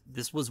think this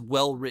was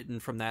well written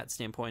from that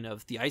standpoint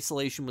of the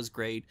isolation was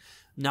great,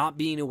 not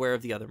being aware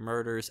of the other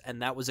murders,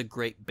 and that was a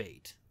great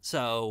bait.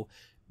 So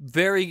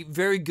very,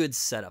 very good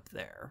setup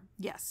there.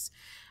 Yes.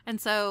 And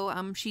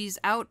so she's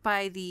out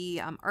by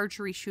the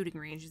archery shooting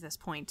range at this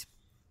point.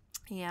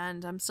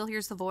 And still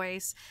hears the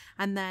voice,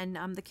 and then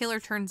the killer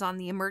turns on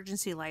the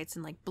emergency lights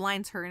and like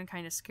blinds her and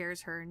kind of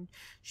scares her, and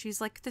she's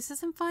like, this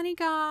isn't funny,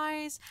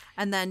 guys,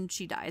 and then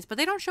she dies, but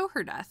they don't show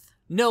her death.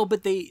 No,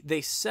 but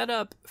they set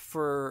up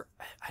for,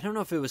 I don't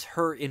know if it was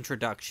her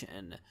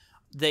introduction.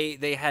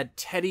 They had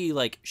Teddy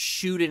like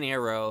shoot an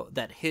arrow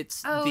that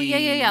hits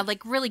yeah,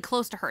 like really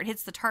close to her. It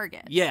hits the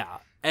target. Yeah.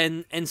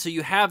 And so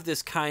you have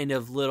this kind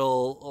of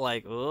little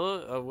like,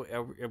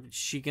 is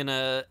she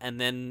gonna? And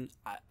then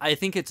I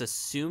think it's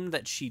assumed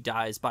that she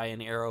dies by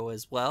an arrow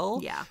as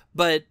well. Yeah.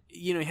 But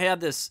you have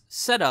this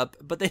setup,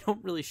 but they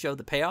don't really show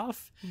the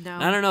payoff. No.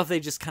 And I don't know if they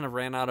just kind of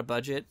ran out of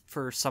budget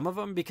for some of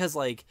them, because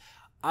like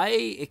I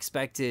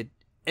expected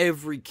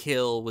every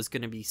kill was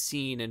going to be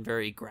seen and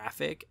very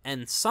graphic,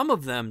 and some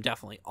of them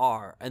definitely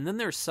are. And then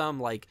there's some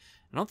like,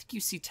 I don't think you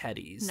see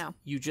Teddy's. No.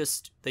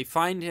 They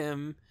find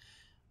him.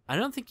 I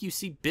don't think you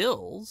see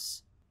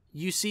Bill's.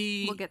 You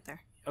see... We'll get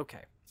there.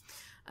 Okay.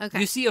 Okay.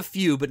 You see a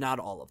few, but not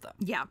all of them.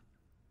 Yeah.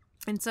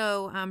 And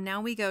so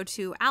now we go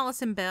to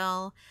Alice and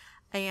Bill,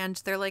 and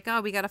they're like,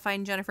 oh, we got to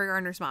find Jennifer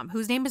Garner's mom,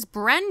 whose name is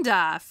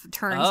Brenda,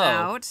 turns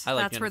out. I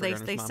like That's Jennifer where they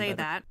Garner's say mom better.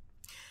 that.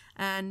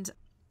 And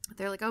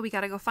they're like, oh, we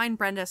got to go find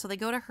Brenda. So they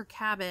go to her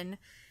cabin,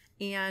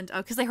 and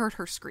because they heard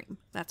her scream.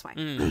 That's why.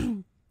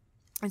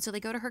 And so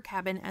they go to her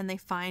cabin, and they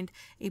find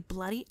a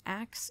bloody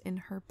axe in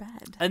her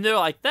bed. And they're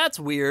like, that's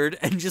weird,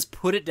 and just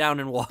put it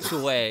down and walk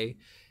away.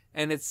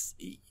 And it's,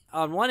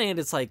 on one hand,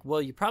 it's like, well,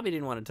 you probably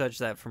didn't want to touch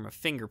that from a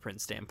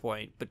fingerprint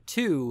standpoint. But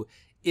two,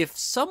 if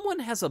someone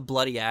has a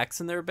bloody axe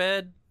in their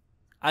bed,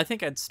 I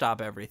think I'd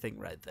stop everything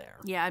right there.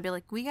 Yeah, I'd be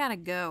like, we gotta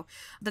go.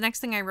 The next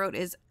thing I wrote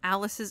is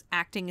Alice's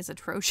acting is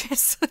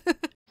atrocious.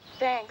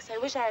 Thanks. I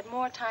wish I had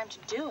more time to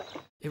do it.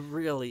 It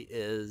really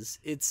is.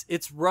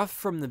 It's rough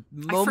from the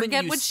moment I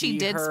forget you what see she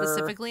did her.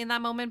 specifically in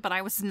that moment, but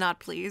I was not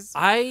pleased.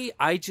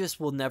 I just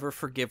will never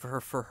forgive her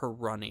for her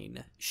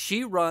running.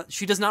 She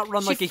does not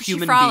run like a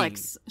human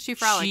frolics. being. She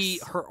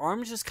frolics. Her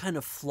arms just kind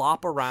of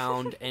flop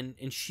around and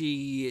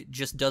she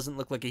just doesn't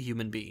look like a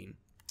human being.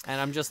 And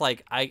I'm just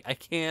like, I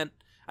can't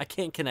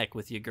connect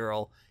with you,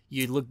 girl.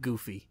 You look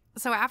goofy.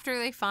 So after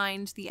they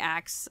find the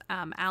axe,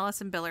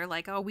 Alice and Bill are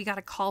like, oh, we got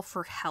to call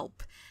for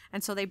help.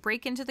 And so they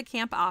break into the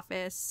camp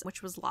office,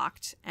 which was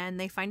locked, and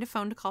they find a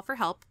phone to call for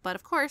help. But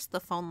of course,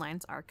 the phone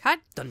lines are cut.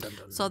 Dun, dun,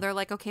 dun. So they're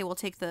like, okay, we'll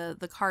take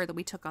the car that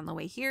we took on the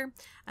way here.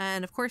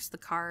 And of course, the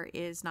car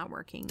is not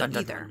working Dun,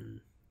 dun, either.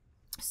 dun.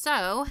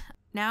 So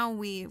now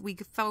we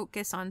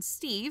focus on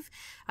Steve.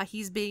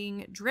 He's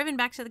being driven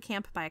back to the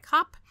camp by a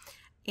cop.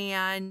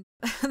 And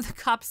the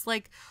cop's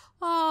like,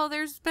 oh,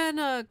 there's been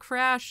a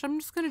crash.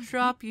 I'm just going to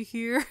drop you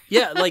here.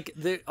 Yeah, like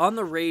on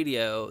the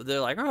radio,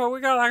 they're like, oh,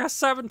 we got like a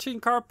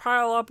 17-car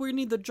pileup. We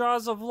need the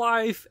jaws of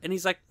life. And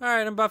he's like, all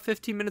right, I'm about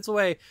 15 minutes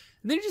away.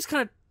 And then he just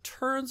kind of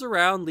turns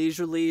around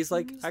leisurely. He's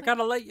like, I got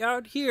to let you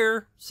out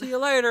here. See you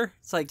later.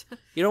 It's like,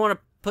 you don't want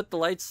to put the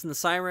lights and the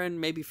siren,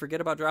 maybe forget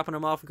about dropping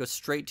them off and go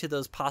straight to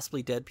those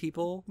possibly dead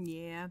people.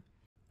 Yeah.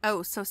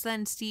 Oh, so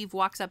then Steve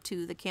walks up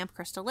to the Camp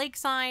Crystal Lake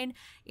sign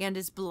and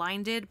is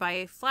blinded by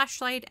a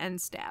flashlight and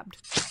stabbed.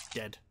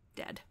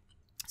 Dead.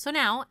 So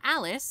now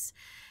Alice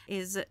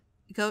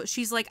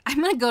she's like,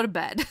 I'm gonna go to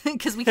bed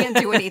because we can't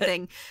do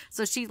anything.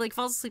 So she like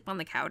falls asleep on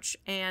the couch,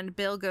 and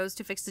Bill goes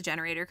to fix the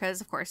generator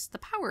because of course the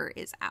power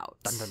is out.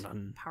 Dun, dun,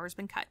 dun. Power's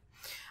been cut.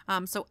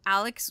 So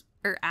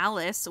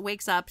Alice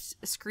wakes up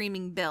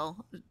screaming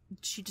Bill.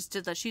 She just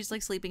did that. She's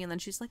like sleeping, and then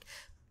she's like,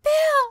 Bill.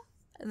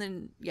 And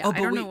then, yeah, I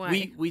don't know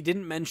why. We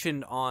didn't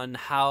mention on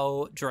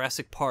how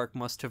Jurassic Park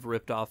must have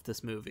ripped off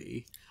this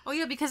movie. Oh,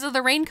 yeah, because of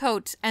the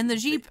raincoat and the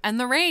Jeep and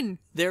the rain.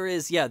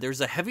 There's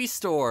a heavy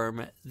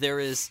storm. There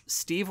is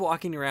Steve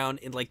walking around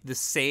in, like, the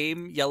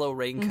same yellow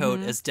raincoat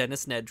as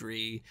Dennis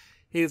Nedry.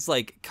 He's,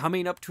 like,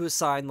 coming up to a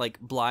sign, like,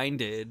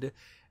 blinded.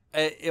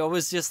 It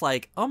was just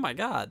like, oh, my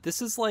God, this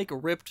is, like,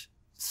 ripped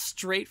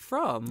straight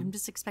from... I'm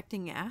just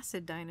expecting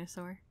acid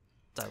dinosaur.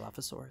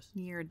 Dilophosaurus.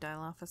 You're a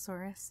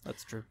Dilophosaurus.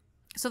 That's true.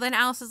 So then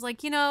Alice is like,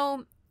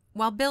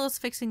 while Bill is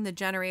fixing the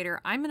generator,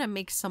 I'm going to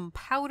make some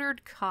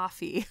powdered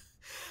coffee.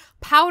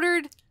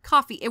 Powdered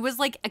coffee. It was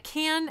like a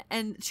can,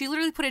 and she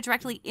literally put it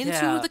directly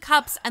into the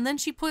cups, and then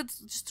she puts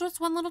just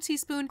one little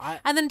teaspoon,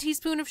 and then a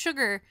teaspoon of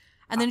sugar,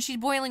 and then she's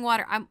boiling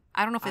water.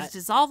 I don't know if it's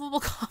dissolvable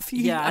coffee.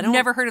 Yeah, I've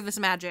never heard of this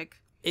magic.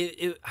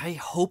 I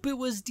hope it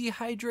was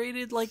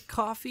dehydrated like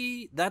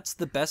coffee. That's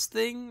the best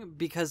thing,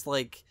 because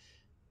like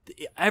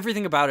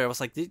everything about it, I was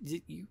like,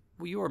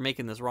 you are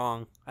making this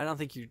wrong. I don't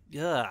think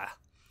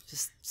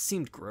just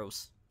seemed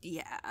gross.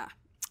 Yeah.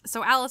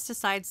 So Alice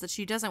decides that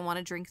she doesn't want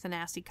to drink the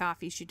nasty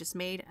coffee she just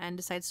made and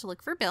decides to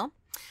look for Bill.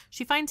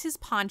 She finds his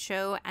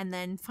poncho and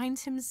then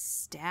finds him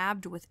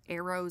stabbed with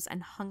arrows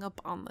and hung up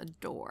on the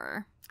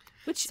door.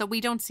 So we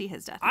don't see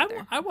his death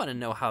either. I want to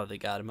know how they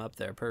got him up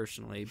there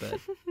personally, but...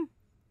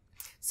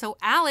 So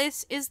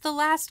Alice is the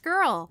last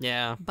girl.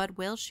 Yeah. But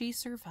will she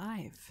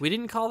survive? We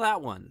didn't call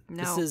that one.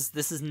 No.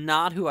 This is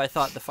not who I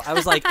thought I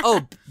was like,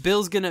 oh,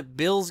 Bill's gonna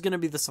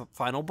be the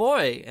final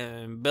boy,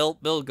 and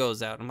Bill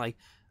goes out. I'm like,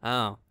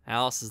 oh,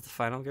 Alice is the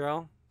final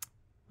girl?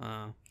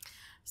 Oh.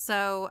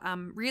 So,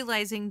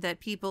 realizing that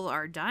people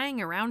are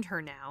dying around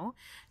her now,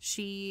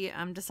 she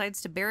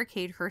decides to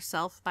barricade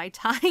herself by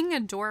tying a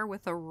door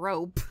with a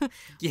rope.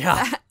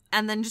 Yeah.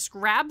 And then just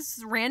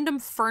grabs random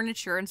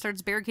furniture and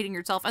starts barricading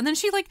herself. And then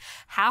she, like,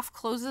 half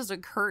closes a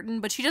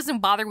curtain, but she doesn't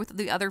bother with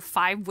the other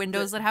 5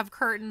 windows that have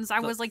curtains.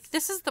 I was like,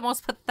 this is the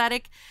most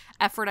pathetic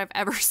effort I've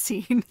ever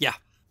seen. Yeah.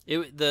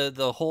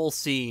 The whole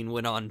scene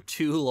went on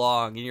too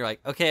long, and you're like,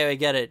 okay, I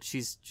get it.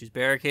 She's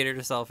barricaded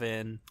herself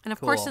in. And of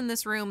course, in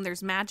this room,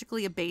 there's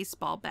magically a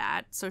baseball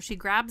bat. So she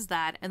grabs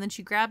that, and then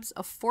she grabs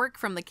a fork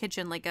from the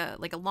kitchen, like a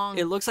long.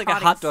 It looks like a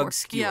hot dog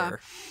skewer. Yeah.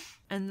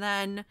 And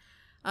then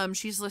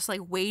she's just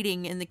like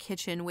waiting in the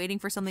kitchen, waiting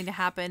for something to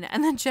happen.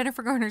 And then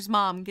Jennifer Garner's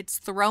mom gets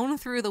thrown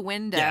through the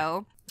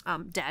window,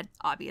 dead,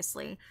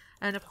 obviously.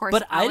 And of course,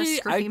 Alice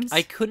screams.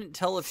 I couldn't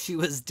tell if she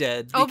was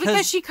dead.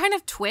 Because she kind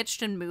of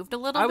twitched and moved a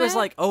little bit. I was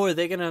like, oh, are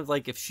they gonna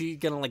if she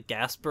gonna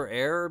gasp for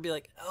air or be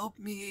like, help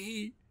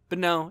me? But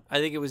no, I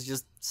think it was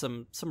just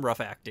some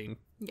rough acting.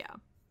 Yeah,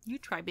 you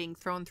try being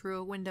thrown through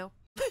a window.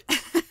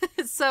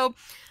 So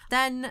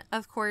then,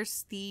 of course,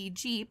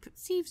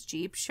 Steve's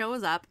Jeep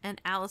shows up,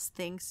 and Alice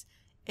thinks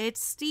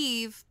it's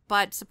Steve,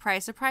 but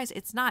surprise, surprise,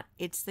 it's not.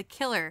 It's the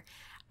killer,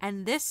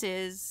 and this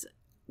is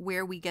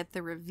where we get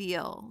the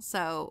reveal.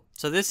 So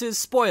this is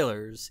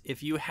spoilers.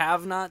 If you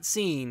have not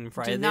seen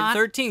Friday the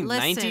 13th,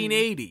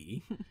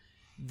 1980,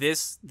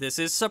 this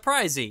is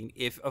surprising.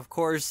 If of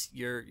course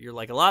you're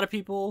like a lot of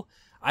people,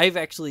 I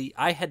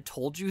had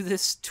told you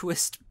this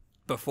twist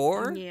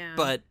before,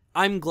 but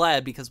I'm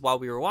glad because while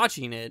we were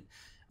watching it,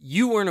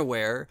 you weren't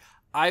aware.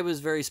 I was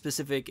very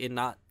specific in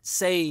not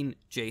saying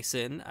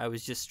Jason. I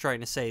was just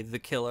trying to say the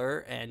killer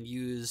and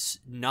use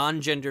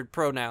non-gendered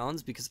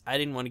pronouns because I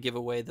didn't want to give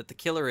away that the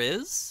killer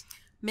is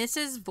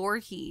Mrs.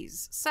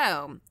 Voorhees.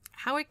 So,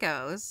 how it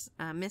goes,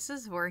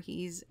 Mrs.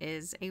 Voorhees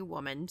is a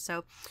woman.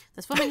 So,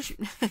 this woman,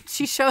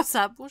 she shows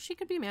up. Well, she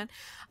could be a man.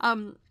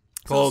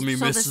 Call me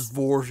Mrs.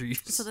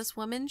 Voorhees. So this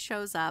woman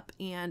shows up,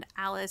 and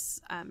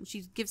Alice,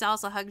 she gives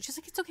Alice a hug, and she's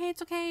like, it's okay,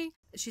 it's okay.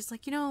 She's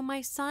like,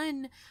 my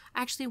son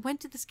actually went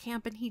to this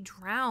camp, and he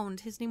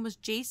drowned. His name was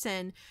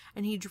Jason,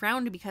 and he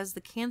drowned because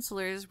the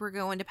cancelers were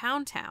going to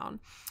Pound Town.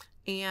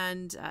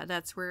 And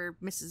that's where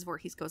Mrs.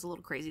 Voorhees goes a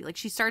little crazy. Like,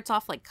 she starts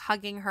off, like,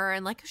 hugging her,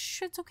 and like,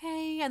 shh, it's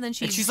okay. And then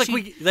she's like,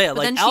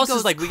 Alice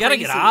is like, we gotta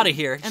get out of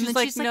here. And she's then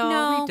like, she's like,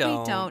 no, we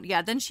don't.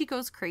 Yeah, then she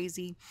goes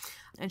crazy,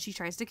 and she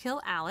tries to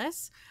kill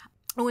Alice.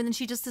 Oh, and then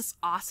she does this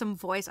awesome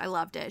voice. I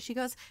loved it. She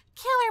goes,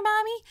 kill her,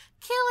 mommy,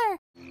 kill her.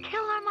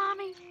 Kill her,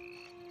 mommy.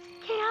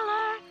 Kill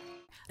her.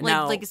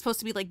 Like it's supposed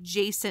to be like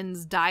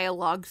Jason's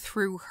dialogue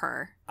through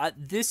her.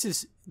 This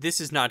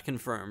is not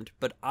confirmed,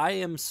 but I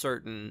am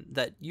certain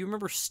that you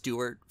remember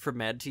Stuart from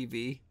Mad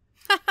TV.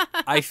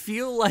 I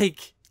feel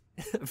like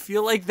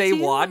they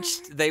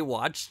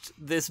watched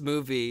this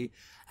movie,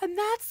 and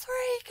that's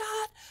where he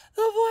got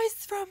the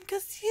voice from,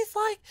 because he's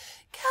like,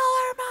 kill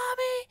her,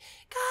 mommy,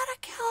 gotta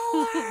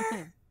kill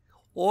her.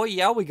 Oh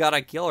yeah, we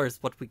gotta kill her is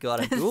what we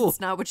gotta do. That's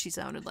not what she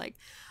sounded like.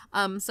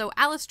 So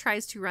Alice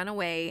tries to run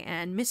away,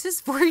 and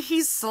Mrs.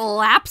 Voorhees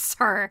slaps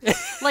her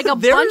like a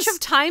bunch of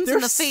times in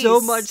the face. There's so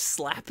much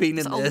slapping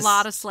in this. A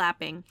lot of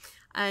slapping.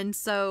 And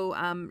so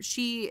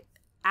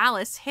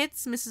Alice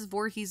hits Mrs.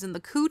 Voorhees in the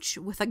cooch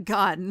with a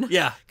gun.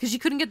 Yeah. Because she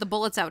couldn't get the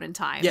bullets out in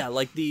time. Yeah,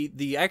 like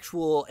the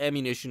actual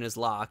ammunition is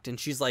locked, and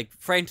she's like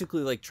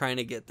frantically like trying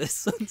to get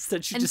this.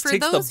 Instead, she just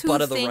takes the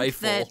butt of the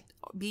rifle. That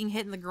being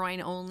hit in the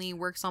groin only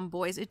works on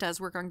boys, it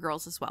does work on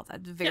girls as well.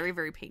 That's very,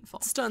 very painful.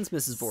 Stuns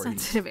Mrs.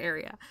 Voorhees. Sensitive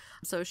area.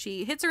 So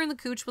she hits her in the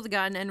cooch with a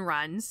gun and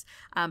runs.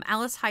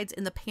 Alice hides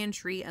in the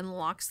pantry and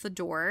locks the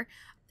door.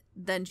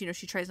 Then,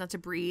 she tries not to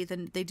breathe,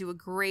 and they do a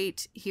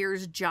great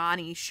 "here's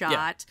Johnny" shot.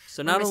 Yeah.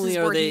 So not only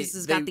are Voorhees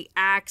has got the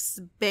axe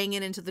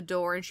banging into the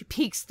door, and she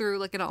peeks through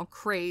looking all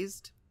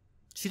crazed.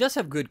 She does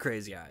have good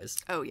crazy eyes.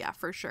 Oh yeah,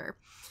 for sure.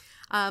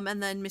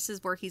 And then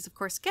Mrs. Voorhees, of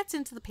course, gets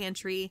into the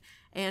pantry,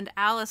 and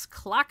Alice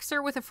clocks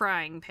her with a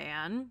frying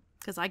pan,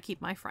 because I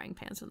keep my frying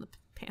pans in the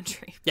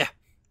pantry. Yeah.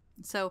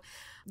 So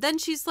then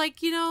she's like,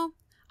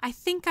 I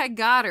think I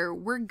got her.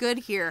 We're good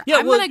here. Yeah,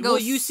 I'm gonna go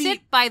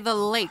sit by the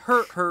lake.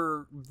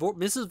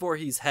 Mrs.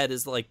 Voorhees' head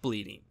is like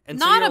bleeding, and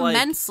not so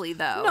immensely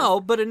though.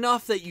 No, but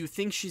enough that you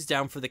think she's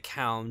down for the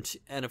count.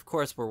 And of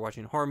course, we're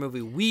watching a horror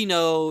movie. We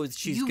know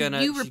she's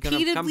gonna. You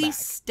repeatedly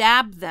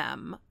stab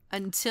them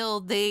until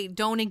they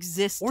don't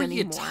exist or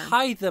anymore. Or you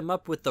tie them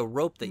up with the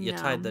rope that you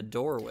tied the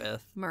door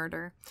with.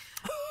 Murder.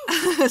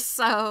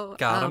 So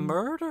gotta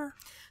murder.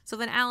 So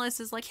then Alice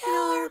is like, kill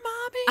her,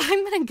 mommy.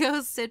 I'm going to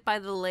go sit by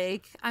the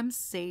lake. I'm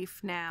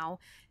safe now.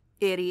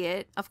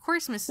 Idiot. Of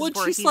course, Mrs.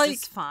 Voorhees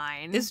is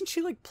fine. Isn't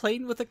she like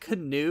playing with a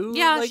canoe?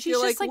 Yeah, she's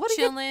just like what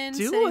chilling,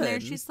 sitting there.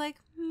 She's like,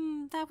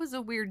 that was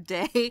a weird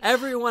day.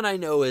 Everyone I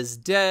know is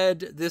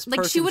dead. This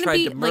person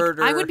tried to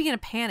murder. I would be in a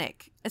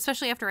panic,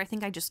 especially after I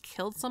think I just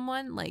killed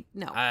someone. Like,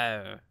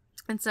 no.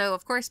 And so,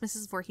 of course,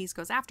 Mrs. Voorhees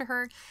goes after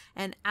her,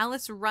 and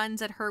Alice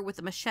runs at her with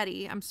a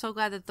machete. I'm so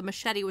glad that the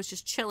machete was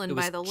just chilling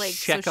by the lake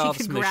so she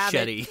could grab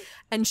it.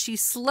 And she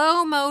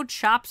slow-mo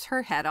chops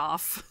her head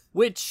off.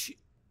 Which,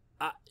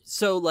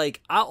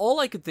 all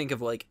I could think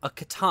of, like, a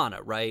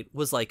katana, right,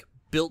 was, like,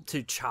 built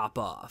to chop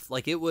off.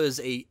 Like, it was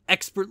a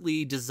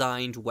expertly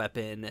designed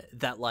weapon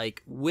that,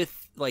 like,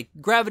 with, like,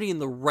 gravity in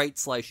the right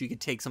slice, you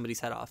could take somebody's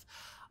head off.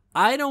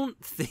 I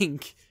don't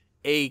think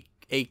a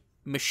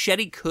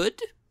machete could.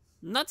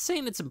 I'm not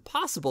saying it's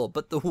impossible,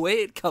 but the way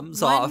it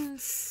comes off,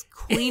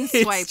 clean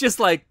swipe. It's just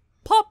like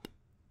pop,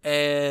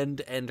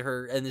 and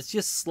it's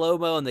just slow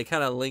mo, and they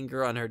kind of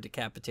linger on her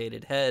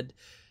decapitated head,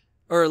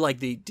 or like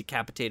the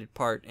decapitated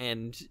part,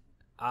 and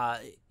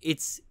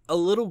it's a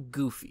little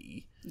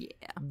goofy. Yeah,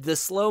 the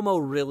slow mo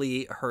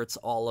really hurts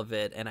all of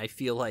it, and I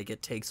feel like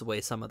it takes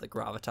away some of the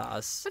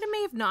gravitas. But it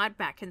may have not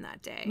back in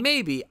that day.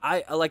 Maybe.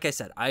 Like I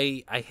said,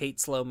 I hate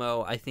slow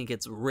mo. I think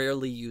it's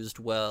rarely used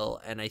well,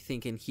 and I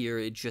think in here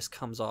it just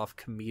comes off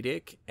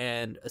comedic,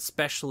 and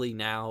especially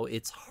now,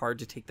 it's hard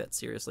to take that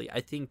seriously.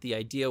 I think the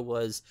idea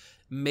was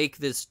make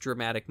this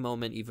dramatic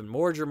moment even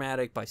more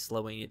dramatic by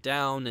slowing it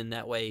down, and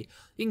that way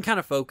you can kind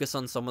of focus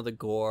on some of the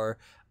gore.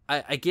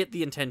 I get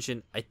the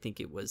intention. I think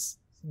it was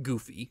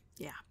goofy.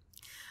 Yeah.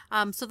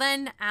 So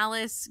then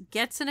Alice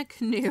gets in a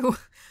canoe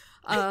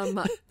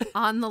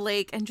on the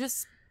lake and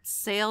just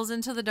sails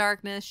into the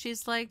darkness.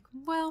 She's like,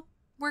 well,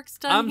 work's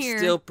done here. I'm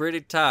still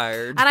pretty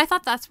tired. And I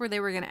thought that's where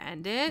they were going to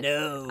end it.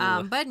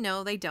 No. But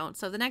no, they don't.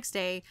 So the next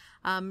day,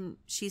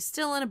 she's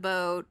still in a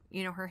boat,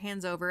 her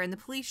hand's over, and the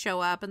police show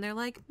up, and they're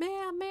like,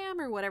 ma'am,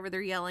 or whatever.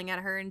 They're yelling at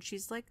her, and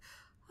she's like,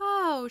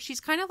 oh, she's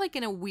kind of like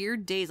in a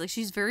weird daze. Like,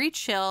 she's very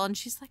chill, and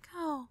she's like,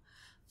 oh,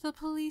 the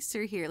police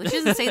are here. Like, she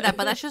doesn't say that,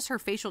 but that's just her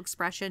facial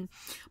expression.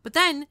 But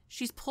then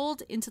she's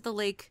pulled into the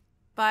lake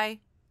by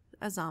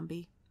a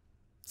zombie.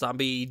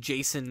 Zombie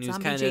Jason, who's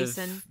Zombie kind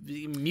Jason.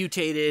 of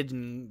mutated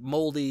and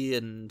moldy,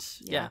 and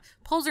yeah.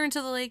 Pulls her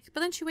into the lake,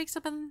 but then she wakes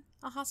up in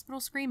a hospital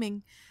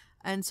screaming.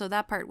 And so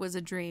that part was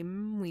a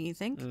dream, we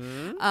think.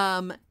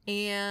 Mm-hmm.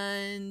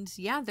 And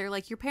yeah, they're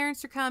like, your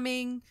parents are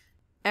coming.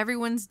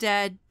 Everyone's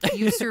dead.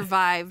 You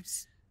survived.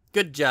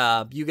 Good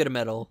job. You get a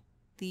medal.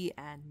 The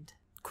end.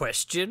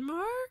 Question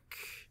mark?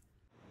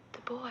 The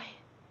boy.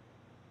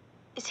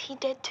 Is he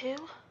dead too?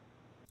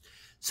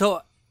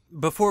 So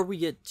before we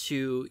get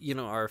to,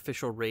 our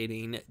official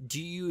rating,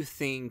 do you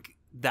think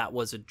that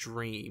was a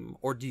dream?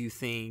 Or do you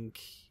think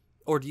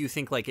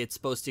like it's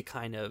supposed to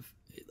kind of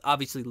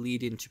obviously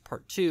lead into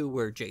part 2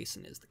 where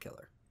Jason is the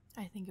killer?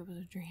 I think it was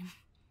a dream.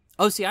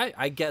 Oh, see,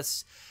 I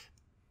guess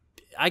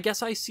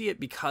I see it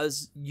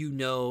because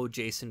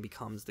Jason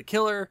becomes the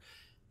killer,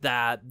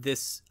 that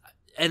this,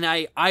 and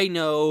I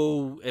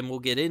know, and we'll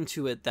get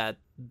into it, that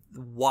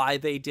why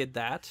they did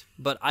that,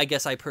 but I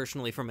guess I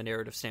personally, from a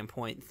narrative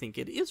standpoint, think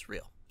it is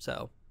real.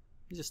 So,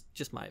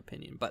 just my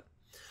opinion. But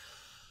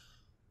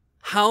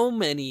how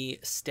many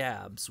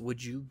stabs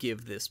would you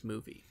give this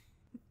movie?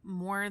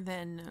 More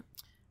than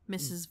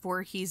Mrs.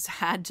 Voorhees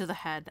had to the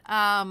head.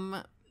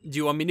 Do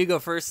you want me to go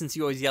first, since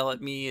you always yell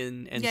at me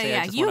and say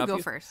I just you one-up go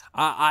you? first.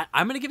 I'm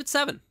going to give it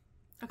 7.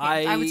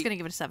 Okay, I was going to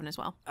give it a 7 as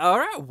well. All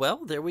right, well,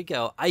 there we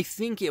go. I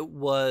think it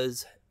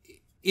was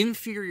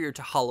inferior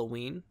to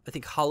Halloween. I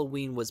think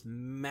Halloween was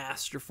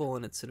masterful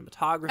in its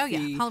cinematography. Oh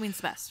yeah, Halloween's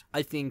the best.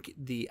 I think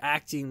the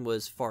acting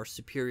was far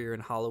superior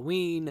in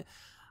Halloween.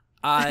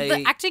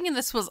 The acting in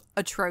this was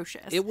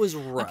atrocious. It was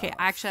rough. Okay,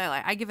 actually,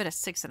 I give it a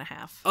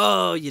 6.5.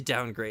 Oh, you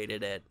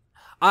downgraded it.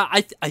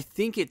 I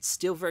think it's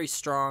still very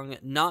strong.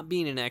 Not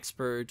being an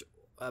expert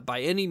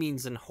by any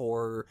means in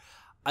horror,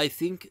 I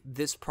think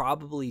this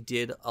probably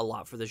did a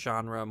lot for the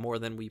genre, more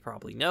than we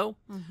probably know.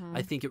 Mm-hmm.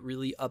 I think it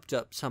really upped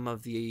up some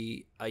of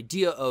the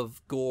idea of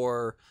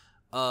gore,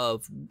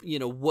 of,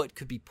 what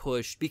could be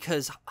pushed,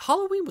 because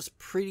Halloween was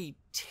pretty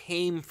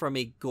tame from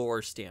a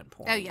gore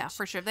standpoint. Oh yeah,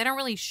 for sure. They don't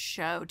really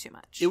show too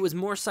much. It was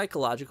more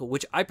psychological,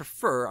 which I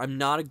prefer. I'm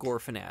not a gore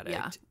fanatic.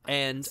 Yeah,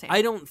 and same.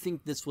 I don't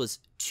think this was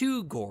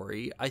too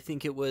gory. I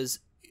think it was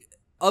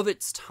of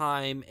its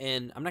time,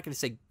 and I'm not going to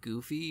say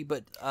goofy,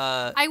 but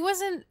it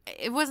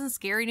wasn't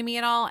scary to me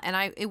at all,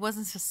 and it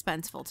wasn't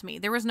suspenseful to me.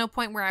 There was no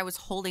point where I was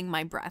holding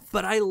my breath.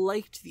 But I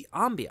liked the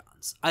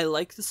ambiance. I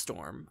liked the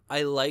storm.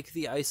 I liked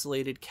the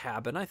isolated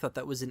cabin. I thought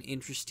that was an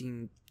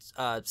interesting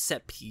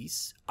set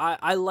piece.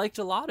 I liked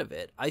a lot of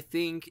it. I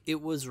think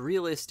it was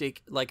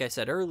realistic, like I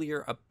said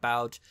earlier,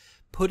 about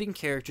putting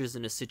characters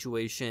in a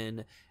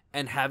situation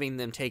and having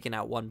them taken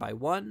out one by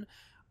one.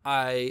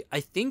 I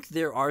think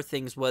there are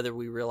things, whether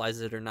we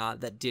realize it or not,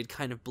 that did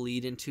kind of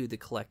bleed into the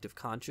collective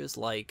conscious,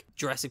 like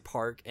Jurassic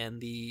Park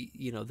and the,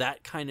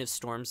 that kind of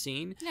storm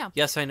scene. Yeah.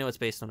 Yes, I know it's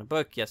based on a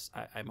book. Yes,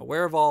 I'm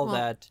aware of all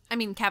that. I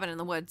mean, Cabin in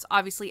the Woods,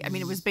 obviously,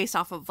 it was based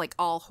off of, like,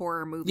 all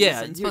horror movies.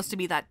 Yeah. And it's supposed to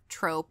be that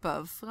trope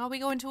of, we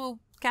go into a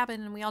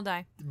cabin and we all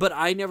die. But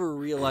I never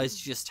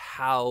realized just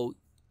how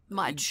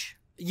much.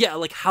 Yeah,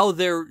 like how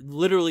they're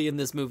literally in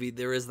this movie,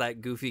 there is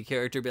that goofy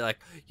character be like,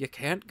 you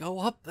can't go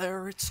up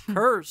there, it's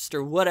cursed,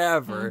 or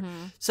whatever.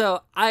 Mm-hmm.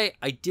 So I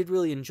did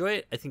really enjoy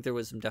it. I think there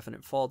was some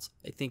definite faults.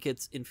 I think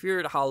it's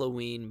inferior to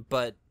Halloween,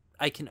 but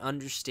I can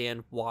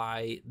understand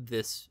why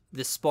this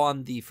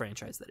spawned the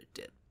franchise that it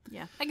did.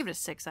 Yeah, I give it a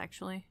 6,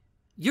 actually.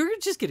 You're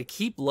just going to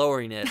keep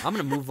lowering it. I'm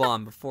going to move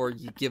on before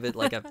you give it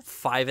like a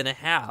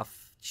 5.5.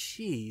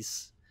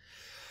 Jeez.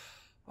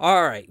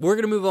 All right, we're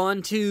going to move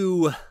on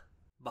to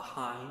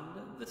Behind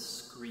the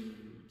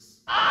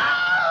Screams.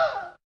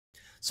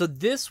 So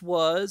this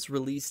was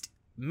released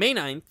May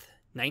 9th,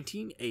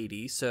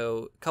 1980,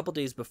 so a couple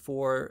days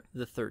before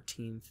the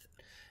 13th.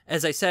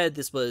 As I said,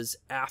 this was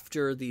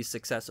after the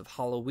success of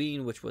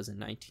Halloween, which was in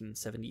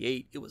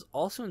 1978. It was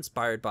also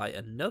inspired by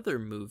another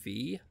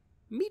movie,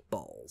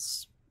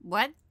 Meatballs.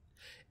 What?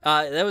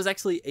 That was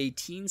actually a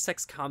teen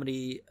sex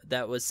comedy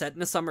that was set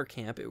in a summer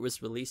camp. It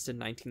was released in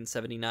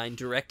 1979,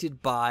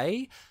 directed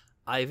by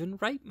Ivan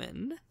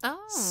Reitman,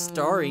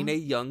 starring a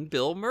young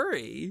Bill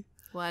Murray.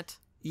 What?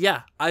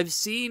 Yeah, I've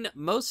seen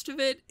most of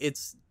it.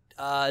 It's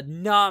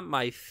not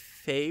my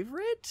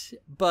favorite,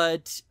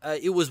 but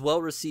it was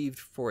well received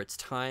for its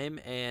time,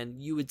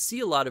 and you would see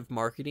a lot of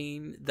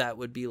marketing that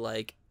would be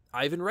like,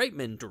 Ivan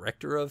Reitman,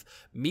 director of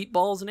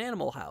Meatballs and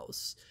Animal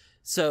House.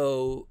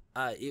 So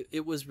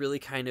it was really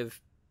kind of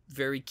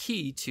very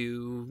key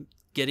to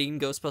getting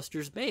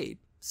Ghostbusters made.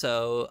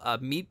 So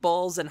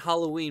Meatballs and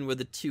Halloween were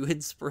the two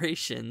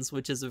inspirations,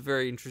 which is a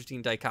very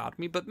interesting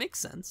dichotomy, but makes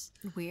sense.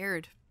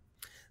 Weird.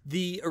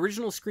 The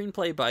original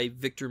screenplay by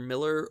Victor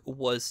Miller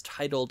was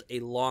titled A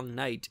Long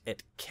Night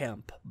at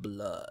Camp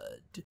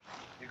Blood.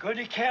 You're going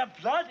to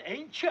Camp Blood,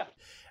 ain't you?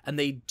 And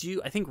they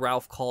do, I think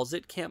Ralph calls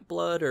it Camp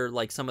Blood, or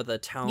like some of the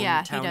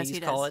townies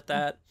call it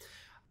that.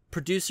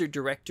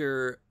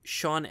 Producer-director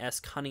Sean S.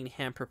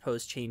 Cunningham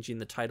proposed changing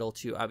the title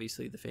to,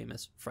 obviously, the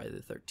famous Friday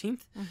the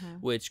 13th,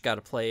 which got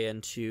to play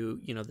into,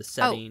 the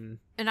setting.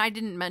 Oh, and I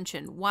didn't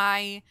mention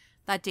why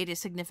that date is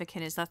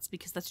significant, that's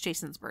because that's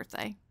Jason's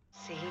birthday.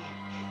 See,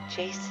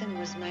 Jason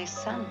was my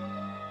son,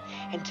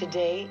 and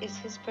today is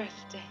his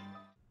birthday.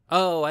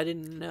 Oh, I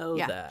didn't know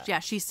that. Yeah,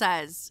 she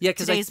says, 'cause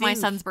today's my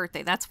son's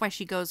birthday. That's why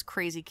she goes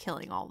crazy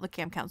killing all the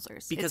camp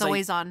counselors. Because it's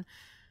always on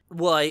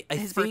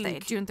his birthday,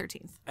 June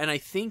 13th. And I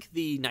think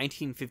the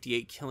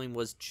 1958 killing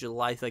was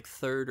July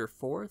 3rd or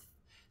 4th.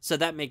 So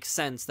that makes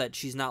sense that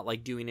she's not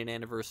doing an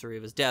anniversary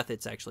of his death.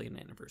 It's actually an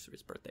anniversary of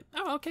his birthday.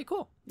 Oh, okay,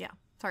 cool. Yeah,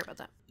 sorry about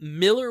that.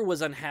 Miller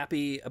was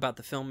unhappy about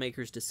the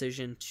filmmaker's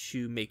decision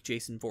to make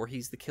Jason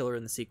Voorhees the killer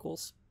in the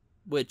sequels,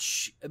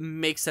 which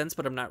makes sense,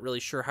 but I'm not really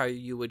sure how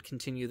you would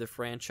continue the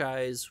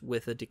franchise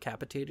with a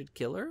decapitated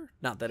killer.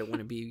 Not that it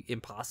wouldn't be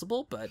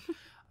impossible, but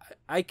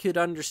I could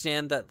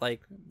understand that,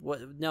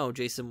 no,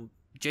 Jason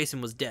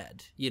was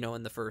dead,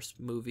 in the first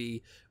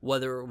movie,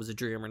 whether it was a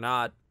dream or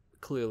not.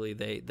 Clearly,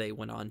 they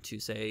went on to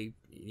say,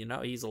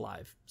 he's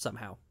alive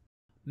somehow.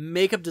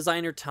 Makeup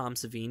designer Tom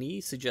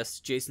Savini suggests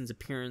Jason's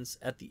appearance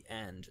at the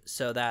end.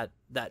 So that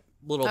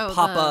little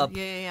pop-up.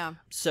 Yeah.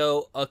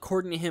 So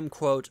according to him,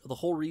 quote, the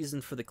whole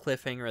reason for the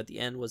cliffhanger at the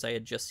end was I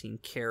had just seen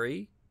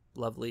Carrie,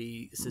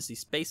 lovely Sissy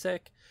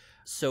Spacek.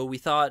 So we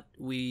thought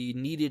we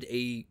needed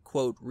a,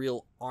 quote,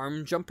 real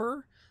arm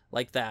jumper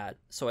like that.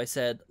 So I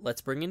said, let's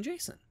bring in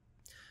Jason.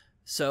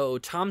 So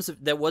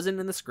that wasn't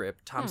in the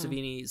script. Tom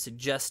Savini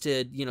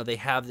suggested, they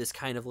have this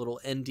kind of little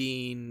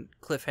ending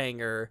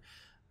cliffhanger,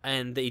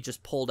 and they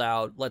just pulled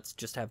out, let's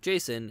just have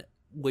Jason,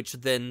 which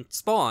then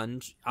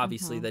spawned,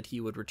 obviously, that he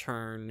would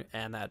return,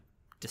 and that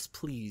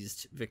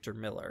displeased Victor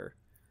Miller.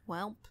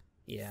 Welp.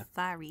 Yeah.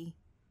 Sorry.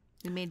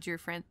 We made your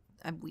friend...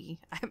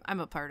 I'm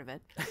a part of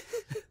it.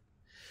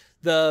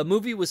 The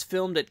movie was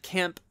filmed at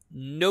Camp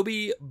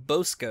Nobi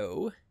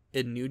Bosco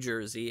in New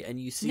Jersey,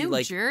 and you see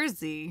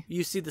Jersey.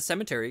 You see the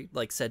cemetery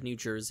said New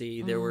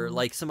Jersey. There were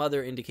some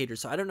other indicators.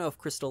 So I don't know if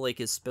Crystal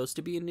Lake is supposed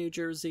to be in New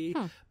Jersey,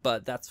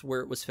 but that's where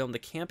it was filmed. The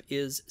camp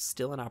is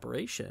still in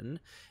operation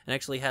and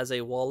actually has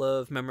a wall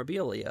of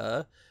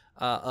memorabilia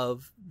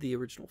of the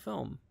original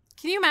film.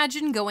 Can you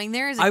imagine going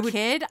there as a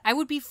kid? I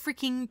would be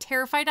freaking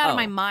terrified out of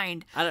my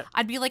mind.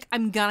 I'd be like,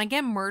 I'm gonna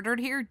get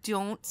murdered here.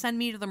 Don't send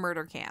me to the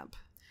murder camp.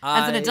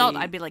 As an adult,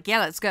 I'd be like, yeah,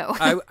 let's go.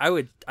 I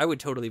would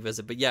totally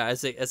visit, but yeah,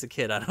 as a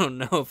kid, I don't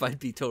know if I'd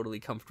be totally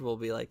comfortable.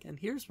 Be like, and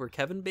here's where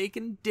Kevin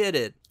Bacon did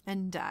it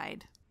and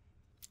died.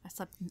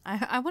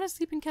 I want to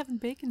sleep in Kevin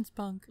Bacon's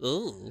bunk.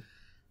 Ooh.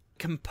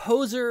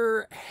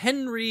 Composer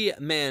Henry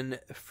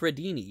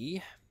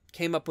Manfredini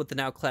came up with the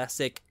now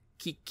classic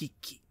ki.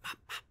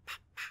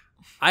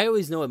 I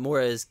always know it more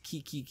as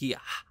ki.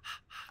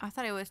 I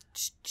thought it was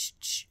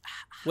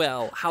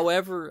Well,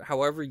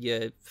 however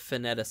you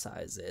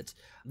phoneticize it,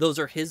 those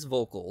are his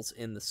vocals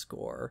in the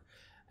score.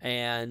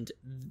 And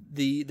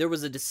there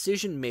was a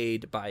decision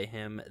made by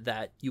him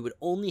that you would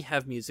only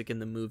have music in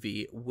the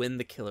movie when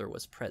the killer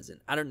was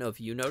present. I don't know if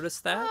you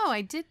noticed that. Oh,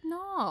 I did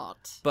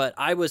not. But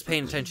I was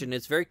paying attention.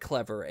 It's very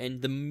clever.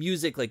 And the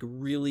music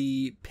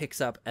really picks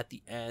up at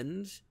the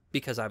end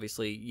because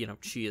obviously,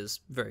 she is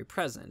very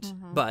present.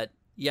 Mm-hmm. But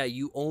yeah,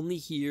 you only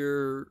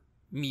hear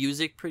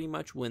music pretty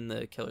much when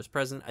the killer's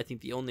present. I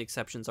think the only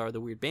exceptions are the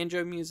weird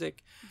banjo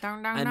music.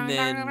 And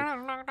then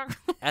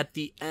at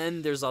the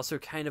end, there's also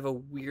kind of a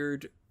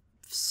weird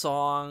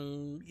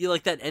song,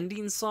 that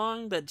ending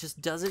song that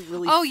just doesn't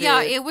really fit.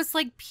 Yeah, it was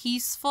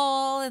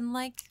peaceful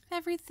and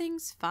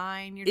everything's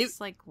fine. You're just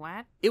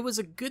what? It was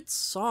a good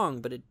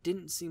song, but it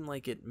didn't seem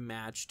like it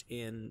matched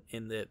in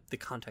the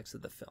context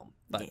of the film.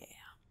 But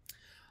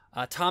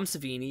yeah. Tom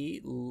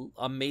Savini,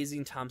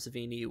 amazing Tom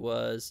Savini,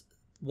 was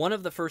one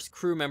of the first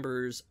crew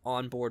members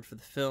on board for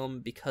the film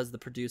because the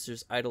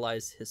producers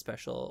idolized his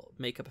special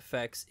makeup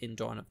effects in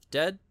Dawn of the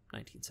Dead,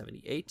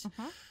 1978.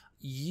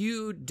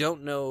 You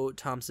don't know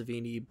Tom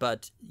Savini,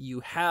 but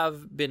you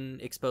have been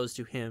exposed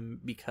to him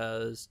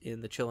because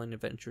in The Chilling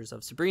Adventures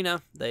of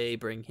Sabrina, they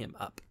bring him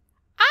up.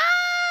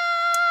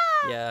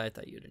 Yeah, I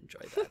thought you'd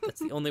enjoy that. That's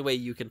the only way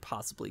you can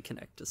possibly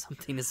connect to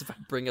something is if I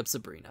bring up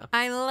Sabrina.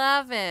 I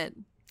love it.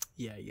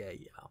 Yeah.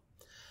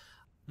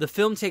 The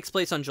film takes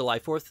place on July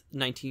 4th,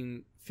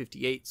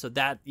 1958. So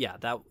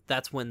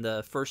that's when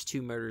the first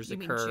two murders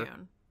occur. Mean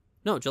June?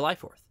 No, July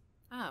 4th.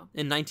 Oh.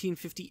 In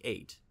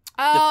 1958.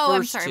 Oh,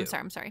 I'm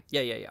sorry.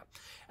 Yeah.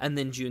 And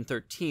then June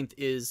 13th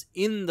is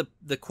in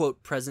the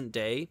quote present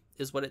day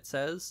is what it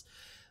says.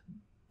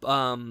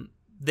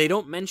 They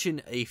don't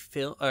mention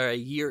a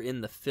year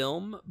in the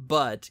film,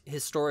 but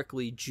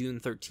historically June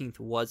 13th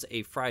was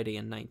a Friday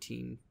in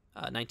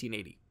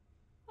 1980.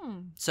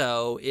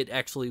 So it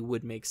actually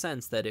would make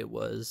sense that it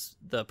was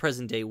the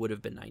present day would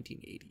have been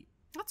 1980.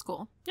 That's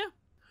cool. Yeah.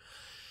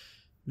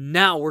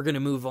 Now we're going to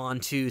move on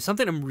to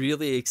something I'm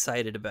really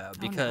excited about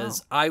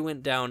because I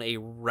went down a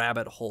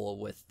rabbit hole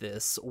with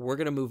this. We're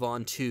going to move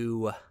on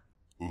to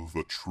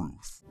the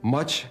truth.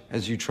 Much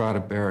as you try to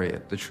bury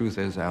it, the truth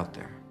is out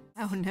there.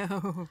 Oh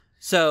no.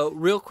 So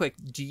real quick,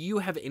 do you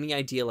have any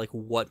idea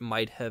what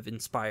might have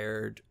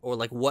inspired or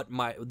what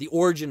the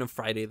origin of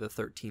Friday the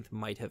 13th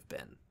might have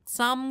been?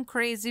 Some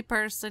crazy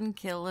person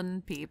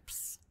killing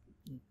peeps.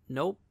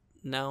 Nope.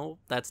 No,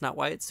 that's not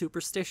why it's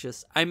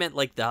superstitious. I meant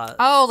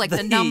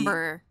the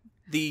number.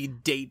 the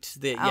date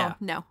that, Oh,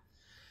 no.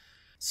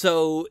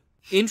 So,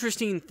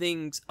 interesting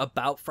things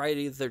about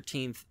Friday the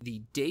 13th,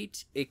 the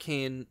date, it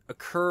can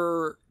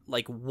occur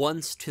like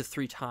once to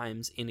 3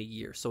 times in a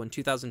year. So in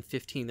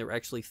 2015, there were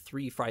actually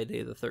 3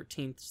 Friday the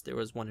 13th. There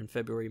was one in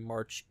February,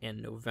 March,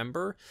 and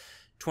November.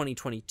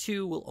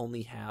 2022 will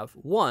only have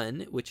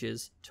one, which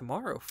is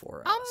tomorrow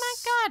for us. Oh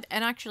my God.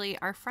 And actually,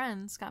 our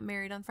friends got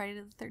married on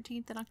Friday the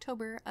 13th in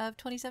October of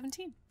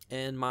 2017.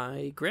 And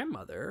my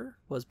grandmother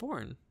was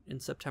born in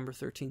September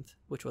 13th,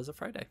 which was a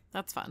Friday.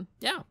 That's fun.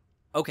 Yeah.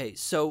 Okay,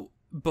 so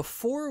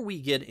before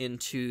we get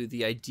into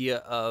the idea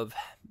of,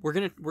 we're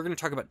gonna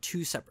talk about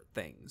 2 separate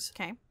things.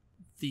 Okay.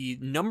 The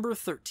number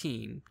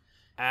 13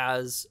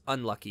 as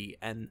unlucky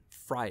and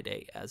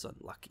Friday as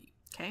unlucky.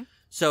 Okay.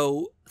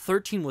 So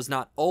 13 was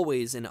not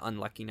always an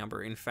unlucky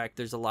number. In fact,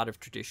 there's a lot of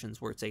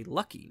traditions where it's a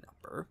lucky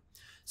number.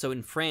 So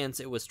in France,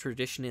 it was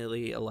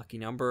traditionally a lucky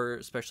number,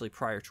 especially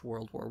prior to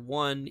World War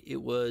I.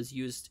 It was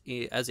used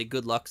as a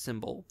good luck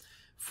symbol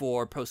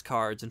for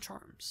postcards and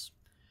charms.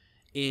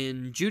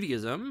 In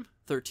Judaism,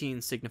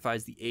 13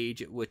 signifies the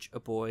age at which a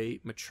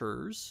boy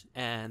matures,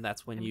 and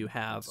that's when you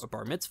have a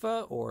bar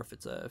mitzvah, or if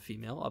it's a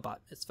female, a bat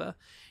mitzvah.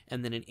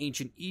 And then in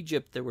ancient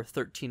Egypt, there were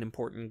 13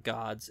 important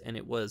gods, and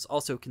it was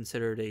also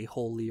considered a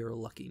holy or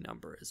lucky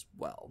number as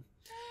well.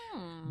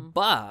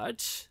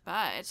 But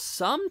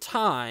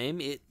sometime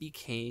it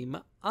became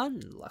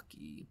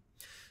unlucky.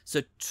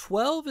 So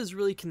 12 is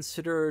really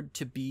considered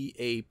to be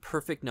a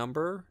perfect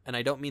number, and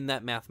I don't mean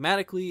that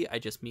mathematically, I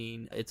just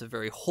mean it's a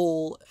very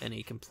whole and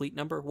a complete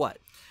number. What?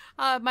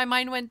 My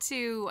mind went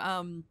to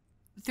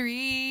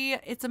 3,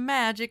 it's a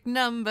magic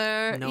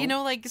number. No. You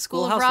know, like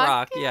Schoolhouse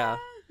Rock, yeah.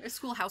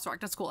 Schoolhouse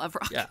Rock, not School of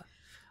Rock. Yeah.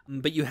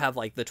 But you have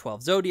like the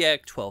 12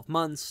 zodiac, 12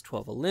 months,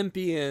 12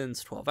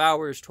 Olympians, 12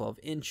 hours, 12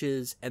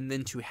 inches, and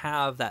then to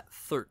have that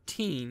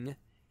 13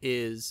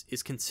 is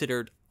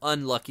considered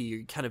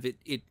unlucky. Kind of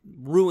it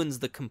ruins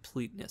the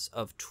completeness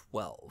of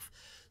 12.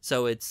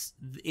 So it's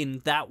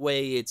in that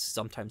way it's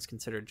sometimes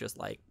considered just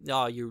like,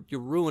 oh, you're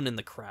ruining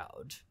the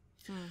crowd.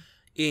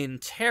 In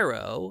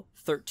tarot,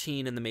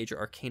 13 in the major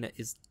arcana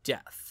is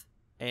death.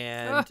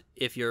 And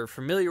if you're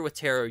familiar with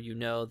tarot, you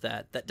know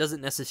that that doesn't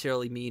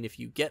necessarily mean if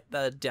you get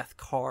the death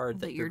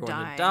card that you're going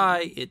to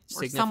die. It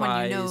signifies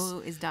someone you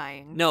know is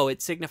dying. No,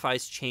 it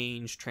signifies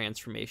change,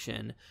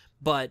 transformation.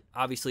 But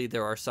obviously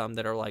there are some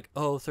that are like,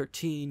 oh,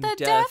 13, the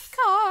death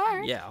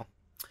card. Yeah.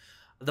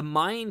 The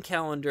Mayan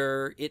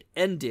calendar, it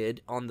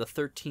ended on the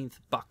 13th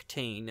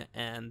Baktane,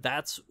 and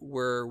that's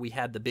where we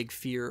had the big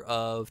fear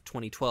of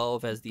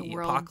 2012 as the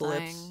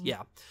apocalypse. Thing.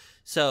 Yeah.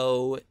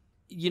 So,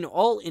 you know,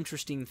 all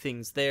interesting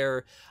things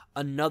there.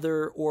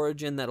 Another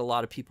origin that a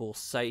lot of people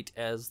cite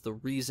as the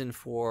reason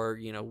for,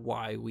 you know,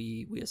 why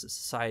we as a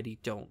society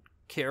don't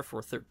care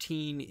for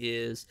 13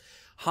 is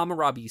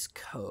Hammurabi's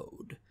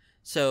Code.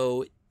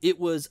 So it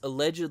was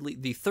allegedly,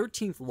 the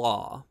 13th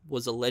law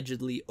was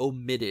allegedly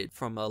omitted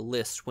from a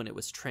list when it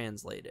was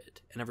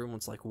translated. And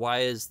everyone's like, why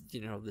is, you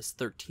know, this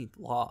 13th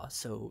law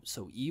so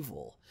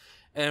evil?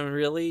 And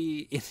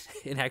really,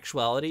 in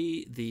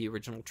actuality, the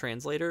original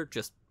translator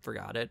just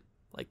forgot it.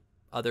 Like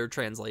other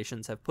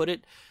translations have put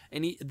it.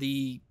 And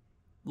the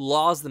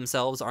laws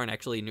themselves aren't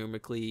actually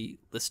numerically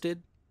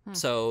listed.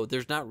 So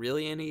there's not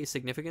really any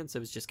significance. It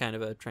was just kind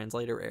of a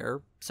translator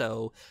error.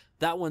 So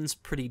that one's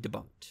pretty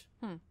debunked.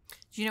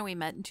 Did you know we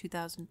met in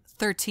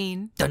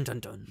 2013? Dun dun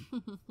dun.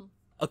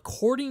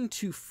 According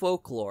to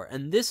folklore,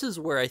 and this is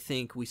where I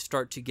think we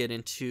start to get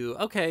into,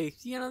 okay,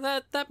 you know,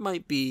 that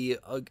might be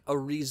a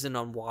reason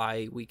on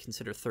why we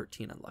consider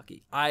 13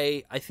 unlucky.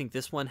 I think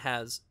this one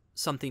has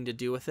something to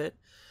do with it.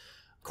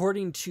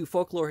 According to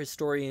folklore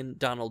historian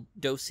Donald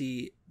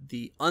Dosey,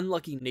 the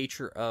unlucky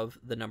nature of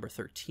the number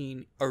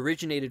 13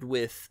 originated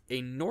with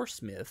a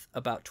Norse myth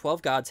about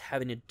 12 gods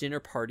having a dinner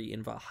party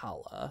in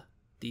Valhalla.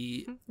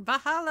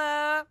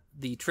 Valhalla!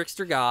 The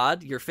trickster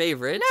god, your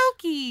favorite.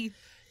 Loki!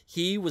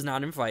 He was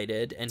not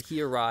invited, and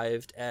he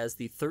arrived as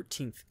the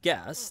 13th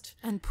guest.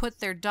 And put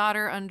their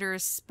daughter under a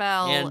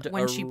spell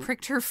when she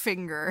pricked her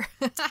finger.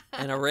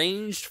 And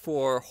arranged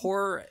for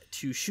Hor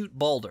to shoot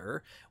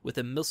Balder with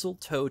a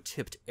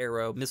mistletoe-tipped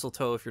arrow.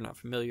 Mistletoe, if you're not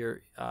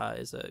familiar,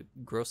 is a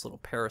gross little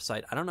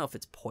parasite. I don't know if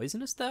it's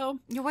poisonous, though.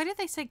 Yeah, why did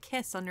they say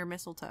kiss under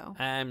mistletoe?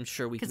 I'm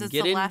sure we can get in. Because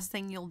it's the last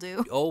thing you'll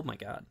do. Oh, my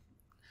God.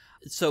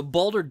 So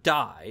Balder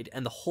died,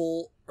 and the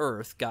whole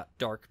earth got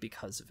dark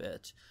because of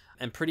it.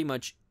 And pretty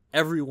much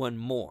everyone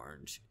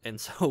mourned,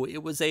 and so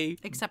it was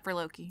except for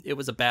Loki. It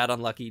was a bad,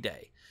 unlucky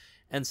day.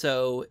 And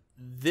so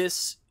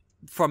this,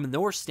 from a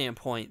Norse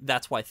standpoint,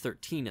 that's why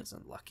 13 is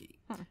unlucky.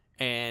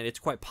 And it's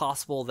quite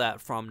possible that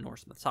from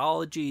Norse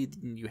mythology,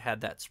 you had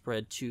that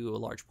spread to a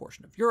large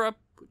portion of Europe.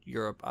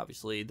 Europe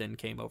obviously then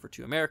came over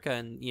to America,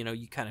 and, you know,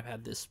 you kind of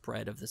had this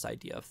spread of this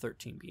idea of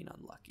 13 being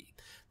unlucky.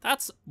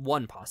 That's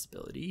one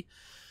possibility.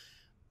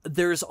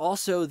 There's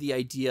also the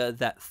idea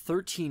that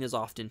 13 is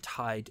often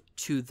tied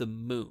to the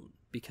moon,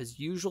 because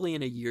usually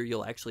in a year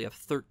you'll actually have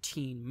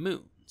 13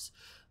 moons.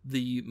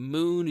 The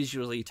moon is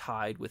usually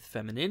tied with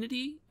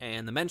femininity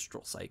and the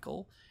menstrual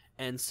cycle,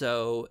 And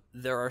so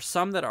there are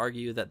some that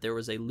argue that there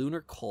was a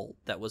lunar cult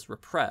that was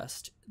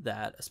repressed,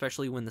 that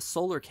especially when the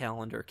solar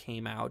calendar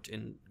came out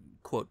and,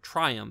 quote,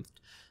 triumphed,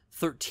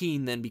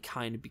 13 then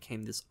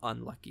became this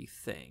unlucky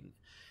thing.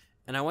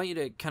 And I want you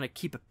to kind of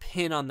keep a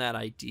pin on that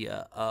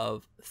idea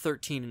of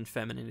 13 and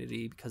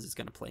femininity, because it's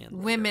going to play in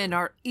later. Women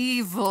are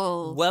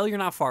evil. Well, you're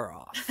not far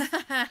off.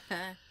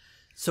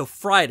 So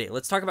Friday,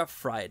 let's talk about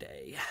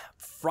Friday.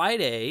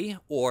 Friday,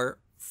 or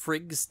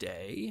Frigg's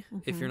Day,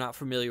 if you're not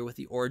familiar with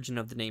the origin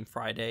of the name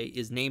Friday,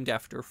 is named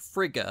after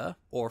Frigga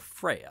or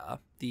Freya.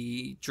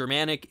 The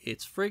Germanic,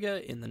 it's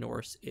Frigga. In the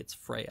Norse, it's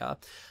Freya.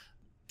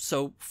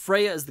 So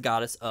Freya is the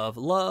goddess of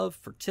love,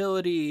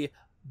 fertility,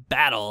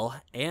 battle,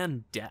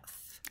 and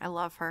death. I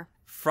love her.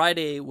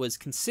 Friday was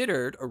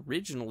considered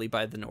originally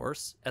by the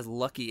Norse as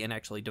lucky and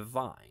actually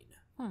divine.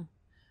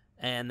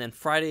 And then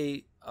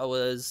Friday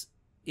was,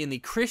 in the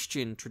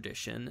Christian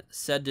tradition,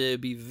 said to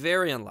be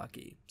very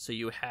unlucky. So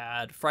you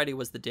had Friday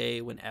was the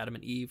day when Adam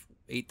and Eve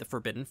ate the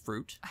forbidden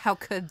fruit. How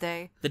could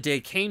they? The day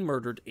Cain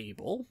murdered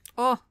Abel.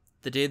 Oh.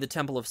 The day the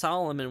Temple of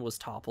Solomon was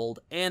toppled.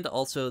 And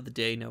also the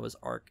day Noah's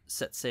Ark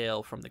set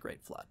sail from the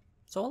Great Flood.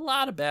 So a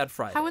lot of bad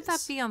Fridays. How would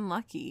that be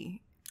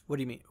unlucky? What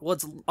do you mean? Well,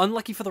 it's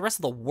unlucky for the rest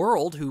of the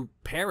world who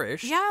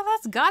perished. Yeah,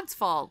 that's God's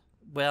fault.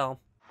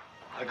 Well,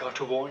 I got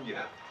to warn you.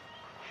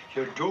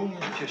 You're doomed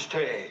if you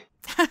stay.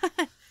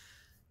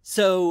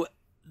 So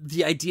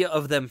the idea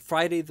of them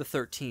Friday the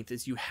 13th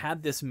is you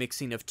had this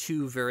mixing of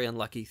two very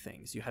unlucky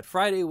things. You had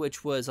Friday,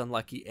 which was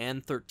unlucky,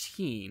 and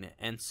 13.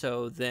 And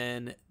so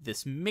then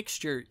this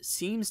mixture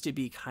seems to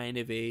be kind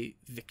of a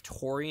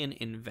Victorian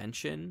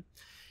invention.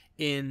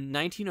 In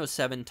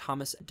 1907,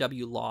 Thomas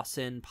W.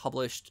 Lawson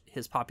published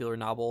his popular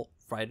novel,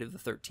 Friday the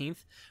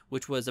 13th,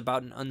 which was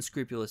about an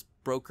unscrupulous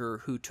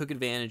broker who took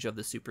advantage of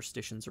the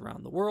superstitions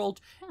around the world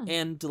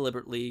and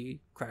deliberately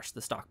crashed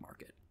the stock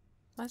market.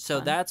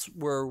 That's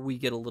where we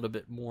get a little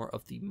bit more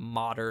of the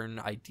modern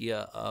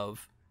idea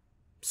of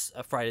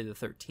Friday the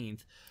 13th.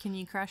 Can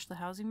you crash the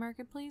housing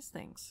market, please?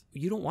 Thanks.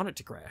 You don't want it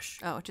to crash.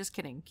 Oh, just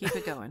kidding. Keep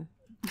it going.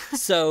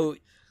 So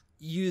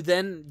you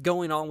then,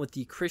 going on with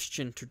the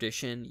Christian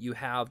tradition, you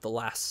have the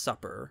Last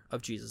Supper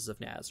of Jesus of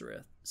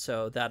Nazareth.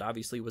 So that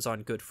obviously was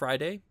on Good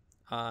Friday.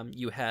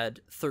 You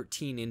had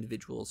 13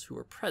 individuals who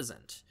were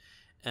present.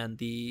 And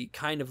the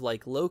kind of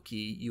like Loki,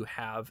 you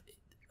have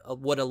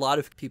what a lot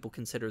of people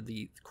consider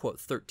the, quote,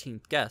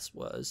 13th guest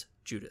was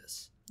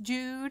Judas.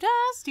 Judas.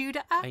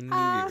 I knew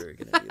you were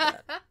going to do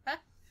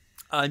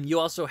that. You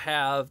also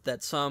have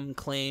that some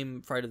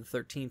claim Friday the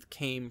 13th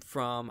came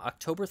from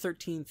October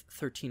 13th,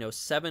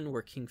 1307,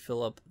 where King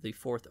Philip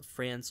IV of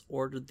France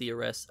ordered the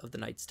arrest of the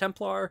Knights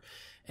Templar,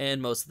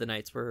 and most of the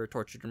knights were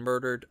tortured and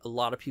murdered. A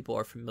lot of people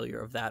are familiar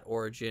of that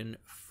origin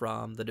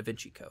from the Da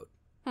Vinci Code.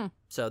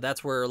 So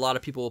that's where a lot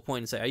of people will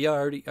point and say, yeah,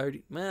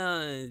 already,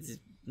 well,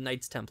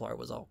 Knights Templar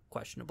was all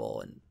questionable,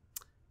 and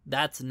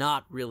that's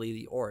not really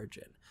the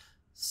origin.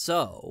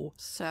 So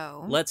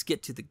let's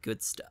get to the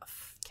good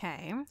stuff.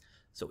 Okay.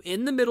 So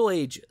in the Middle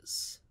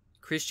Ages,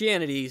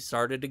 Christianity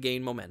started to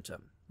gain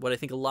momentum. What I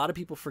think a lot of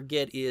people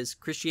forget is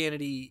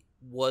Christianity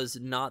was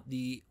not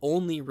the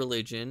only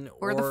religion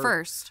or the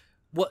first.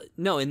 What?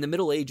 No, in the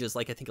Middle Ages,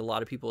 like I think a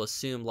lot of people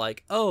assume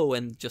like, oh,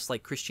 and just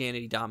like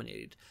Christianity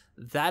dominated.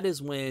 That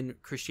is when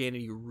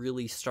Christianity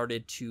really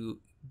started to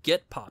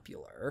get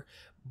popular,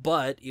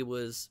 but it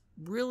was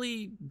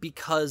really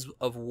because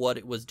of what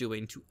it was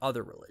doing to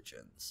other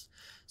religions.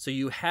 So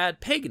you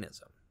had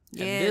paganism,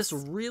 and this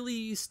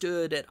really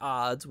stood at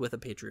odds with a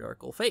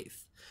patriarchal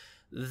faith.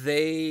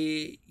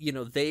 They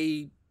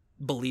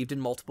believed in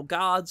multiple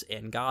gods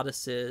and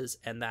goddesses,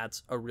 and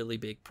that's a really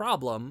big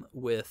problem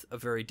with a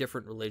very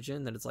different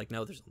religion, that it's like,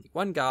 no, there's only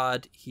one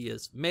God, he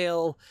is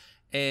male,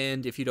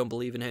 and if you don't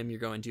believe in him, you're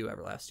going to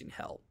everlasting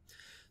hell.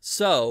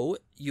 So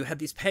you had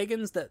these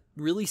pagans that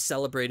really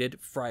celebrated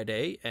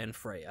Friday and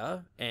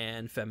Freya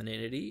and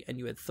femininity, and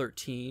you had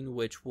 13,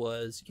 which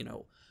was,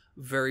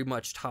 very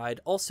much tied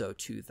also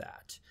to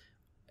that.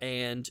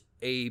 And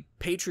a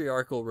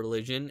patriarchal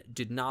religion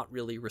did not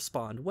really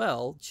respond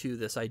well to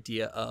this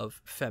idea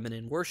of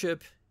feminine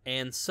worship.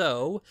 And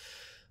so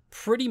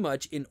pretty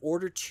much in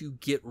order to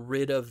get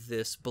rid of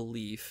this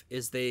belief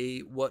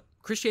what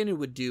Christianity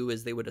would do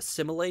is they would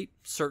assimilate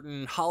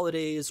certain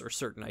holidays or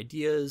certain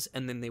ideas,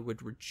 and then they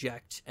would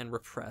reject and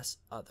repress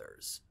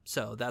others.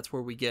 So that's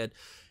where we get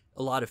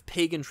a lot of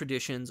pagan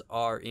traditions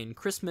are in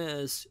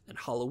Christmas and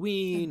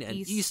Halloween and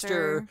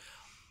Easter.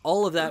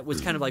 All of that was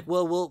kind of like,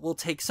 well, we'll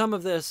take some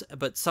of this,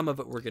 but some of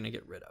it we're going to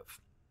get rid of.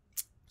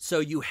 So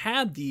you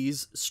had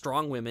these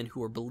strong women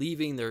who were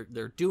believing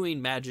they're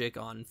doing magic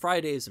on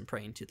Fridays and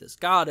praying to this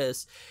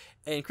goddess.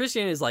 And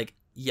Christianity is like,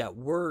 yeah,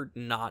 we're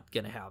not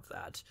going to have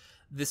that.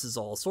 This is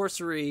all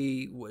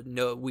sorcery.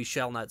 No, we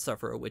shall not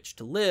suffer a witch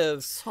to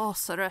live.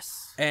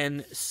 Sorceress.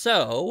 And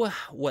so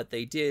what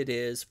they did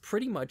is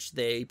pretty much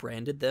they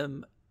branded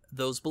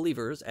those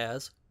believers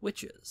as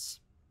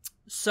witches.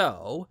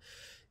 So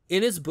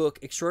in his book,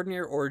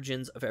 Extraordinary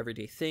Origins of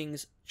Everyday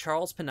Things,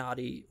 Charles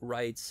Pennati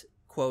writes,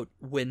 quote,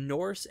 when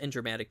Norse and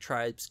Germanic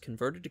tribes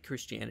converted to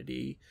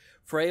Christianity,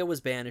 Freya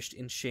was banished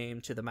in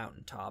shame to the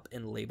mountaintop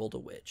and labeled a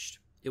witch.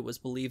 It was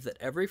believed that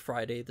every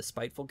Friday the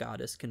spiteful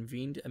goddess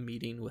convened a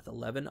meeting with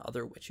 11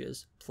 other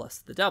witches, plus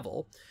the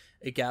devil,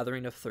 a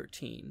gathering of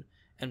 13,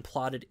 and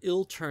plotted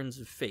ill turns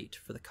of fate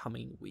for the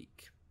coming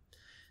week.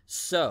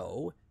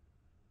 So,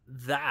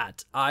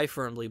 that, I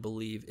firmly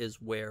believe,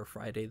 is where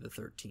Friday the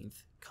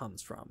 13th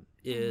comes from,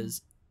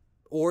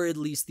 or at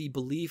least the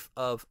belief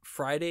of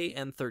Friday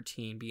and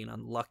 13 being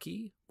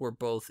unlucky were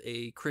both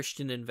a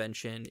Christian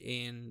invention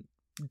in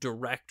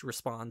direct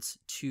response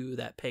to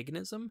that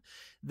paganism.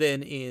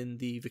 Then in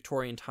the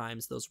Victorian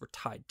times, those were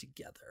tied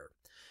together.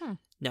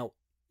 Now,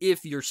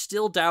 if you're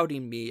still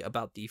doubting me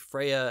about the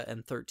Freya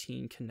and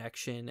 13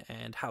 connection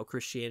and how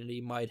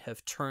Christianity might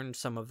have turned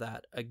some of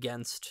that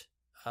against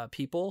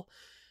people,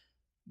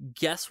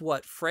 guess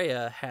what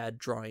Freya had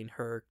drawing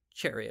her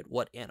chariot?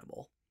 What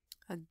animal?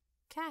 A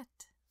cat.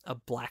 A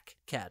black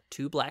cat.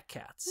 2 black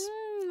cats.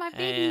 My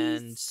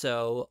babies. And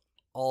so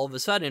all of a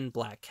sudden,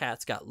 black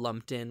cats got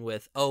lumped in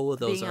with, those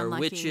being are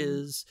unlucky.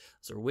 Witches.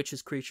 Those are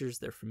witches creatures.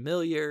 They're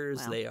familiars.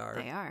 Well, they are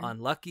they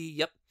unlucky.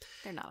 Yep.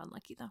 They're not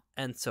unlucky, though.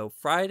 And so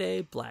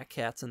Friday, black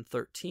cats, and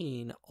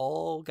 13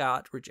 all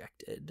got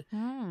rejected.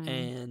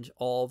 And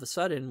all of a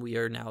sudden, we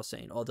are now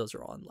saying, those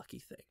are all unlucky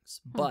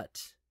things.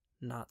 But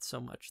not so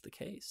much the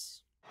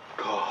case.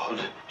 God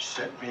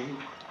sent me.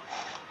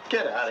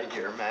 Get out of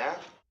here, man.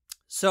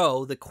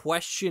 So the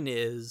question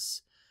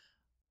is,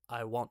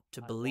 I want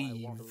to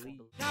believe.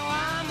 Now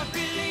I'm a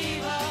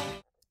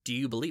believer. Do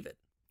you believe it?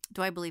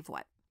 Do I believe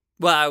what?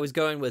 Well, I was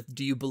going with,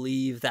 do you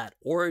believe that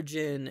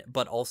origin,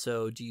 but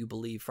also, do you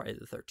believe Friday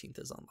the 13th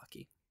is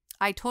unlucky?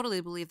 I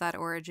totally believe that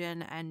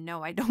origin, and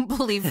no, I don't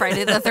believe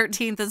Friday the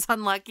 13th is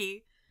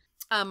unlucky.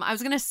 I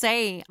was going to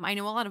say, I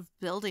know a lot of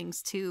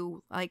buildings,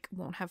 too,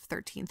 won't have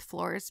 13th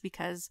floors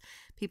because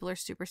people are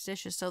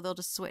superstitious, so they'll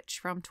just switch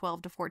from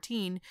 12 to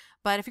 14.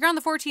 But if you're on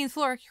the 14th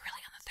floor, you're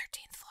really on the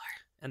 13th floor.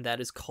 And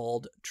that is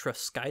called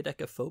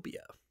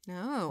triskaidekaphobia.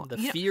 Oh. The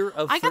fear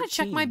of 13. I got to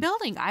check my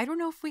building. I don't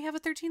know if we have a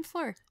 13th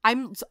floor.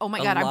 Oh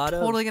my God, I'm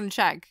totally going to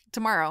check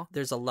tomorrow.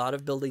 There's a lot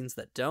of buildings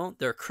that don't.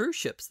 There are cruise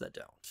ships that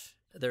don't.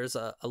 There's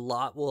a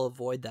lot will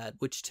avoid that,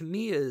 which to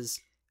me is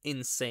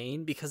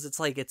insane because it's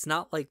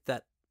not like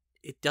that.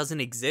 It doesn't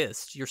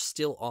exist. You're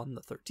still on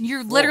the 13th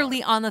You're floor.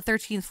 literally on the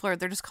 13th floor.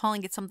 They're just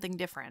calling it something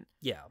different.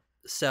 Yeah.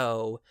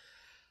 So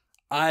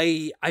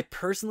I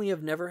personally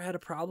have never had a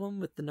problem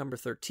with the number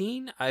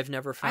 13. I've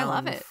never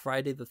found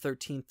Friday the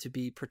 13th to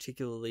be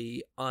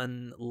particularly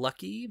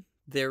unlucky.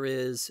 There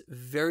is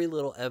very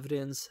little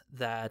evidence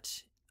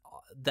that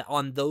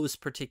on those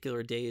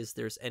particular days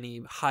there's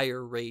any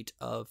higher rate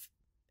of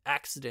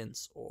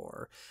accidents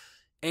or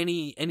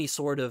any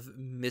sort of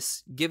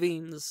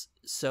misgivings.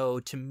 So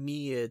to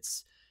me,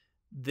 it's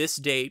this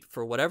date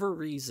for whatever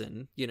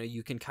reason.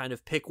 You can kind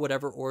of pick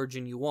whatever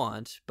origin you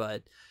want,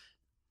 but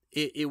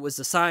it was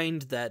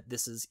assigned that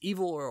this is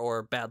evil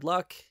or bad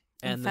luck,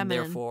 and then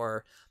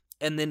therefore,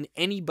 and then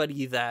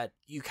anybody that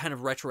you kind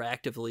of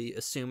retroactively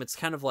assume it's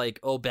kind of like,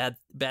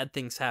 bad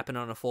things happen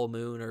on a full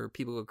moon or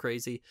people go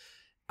crazy.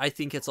 I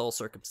think it's all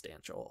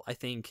circumstantial. I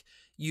think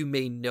you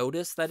may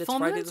notice that it's full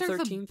Friday moons the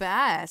 13th. Are the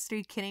best. Are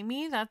you kidding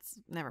me? That's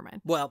never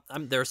mind. Well,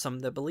 there are some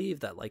that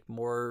believe that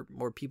more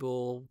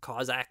people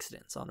cause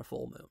accidents on a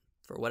full moon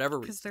for whatever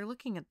reason. Because they're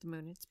looking at the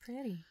moon. It's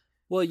pretty.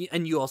 Well,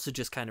 and you also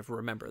just kind of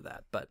remember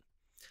that. But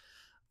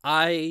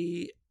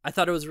I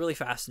thought it was really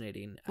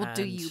fascinating. Well,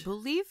 do you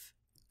believe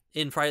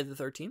in Friday the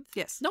 13th?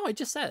 Yes. No, I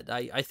just said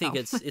I think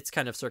it's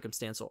kind of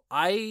circumstantial.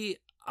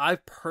 I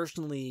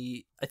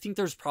personally, I think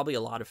there's probably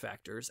a lot of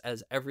factors.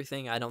 As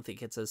everything, I don't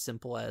think it's as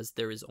simple as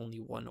there is only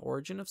one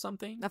origin of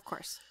something. Of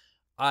course.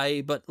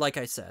 But like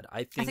I said,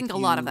 I think a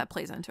lot of that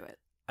plays into it.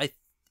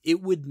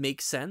 It would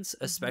make sense,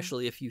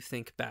 especially if you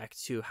think back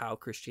to how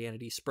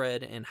Christianity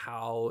spread and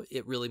how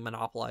it really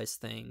monopolized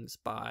things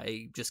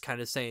by just kind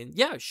of saying,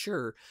 yeah,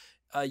 sure,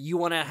 you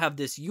want to have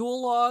this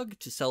Yule log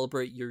to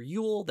celebrate your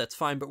Yule, that's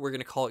fine, but we're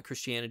going to call it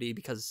Christianity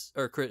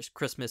or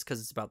Christmas because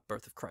it's about the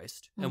birth of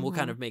Christ, and we'll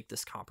kind of make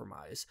this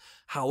compromise.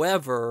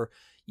 However,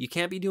 you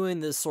can't be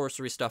doing this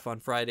sorcery stuff on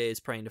Fridays,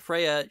 praying to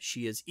Freya.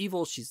 She is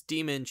evil, she's a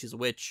demon, she's a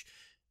witch,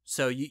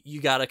 so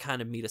you got to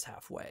kind of meet us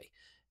halfway.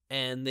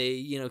 And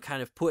they,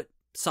 kind of put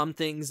some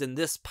things in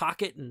this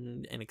pocket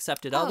and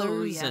accepted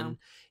others, and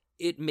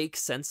it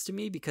makes sense to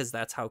me because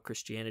that's how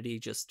Christianity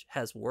just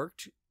has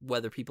worked,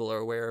 whether people are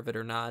aware of it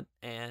or not.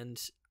 And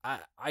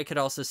I could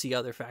also see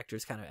other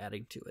factors kind of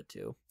adding to it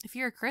too. If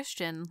you're a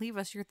Christian, leave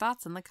us your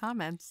thoughts in the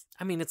comments.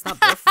 I mean, it's not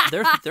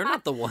they're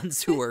not the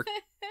ones who are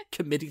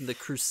committing the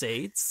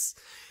Crusades,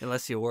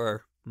 unless you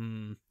were.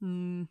 So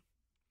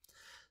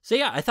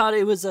yeah, I thought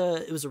it was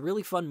a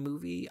really fun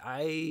movie.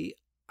 I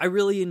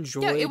really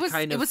enjoyed it was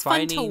finding...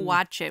 fun to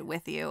watch it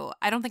with you.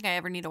 I don't think I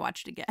ever need to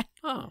watch it again.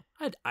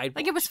 I'd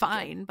it was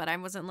fine, but I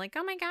wasn't like,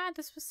 oh my God,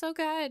 this was so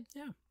good.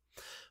 Yeah.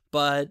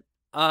 But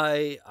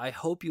I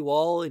hope you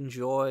all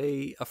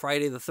enjoy a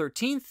Friday the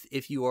 13th.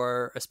 If you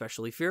are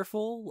especially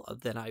fearful,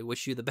 then I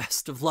wish you the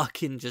best of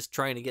luck in just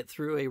trying to get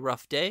through a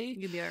rough day.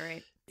 You'll be all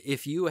right.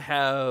 If you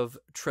have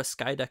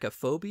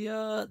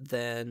triskaidekaphobia,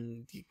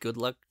 then good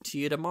luck to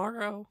you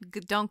tomorrow.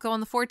 Don't go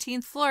on the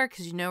 14th floor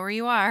because you know where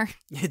you are.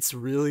 It's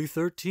really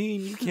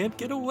 13. You can't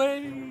get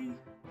away.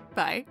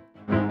 Bye.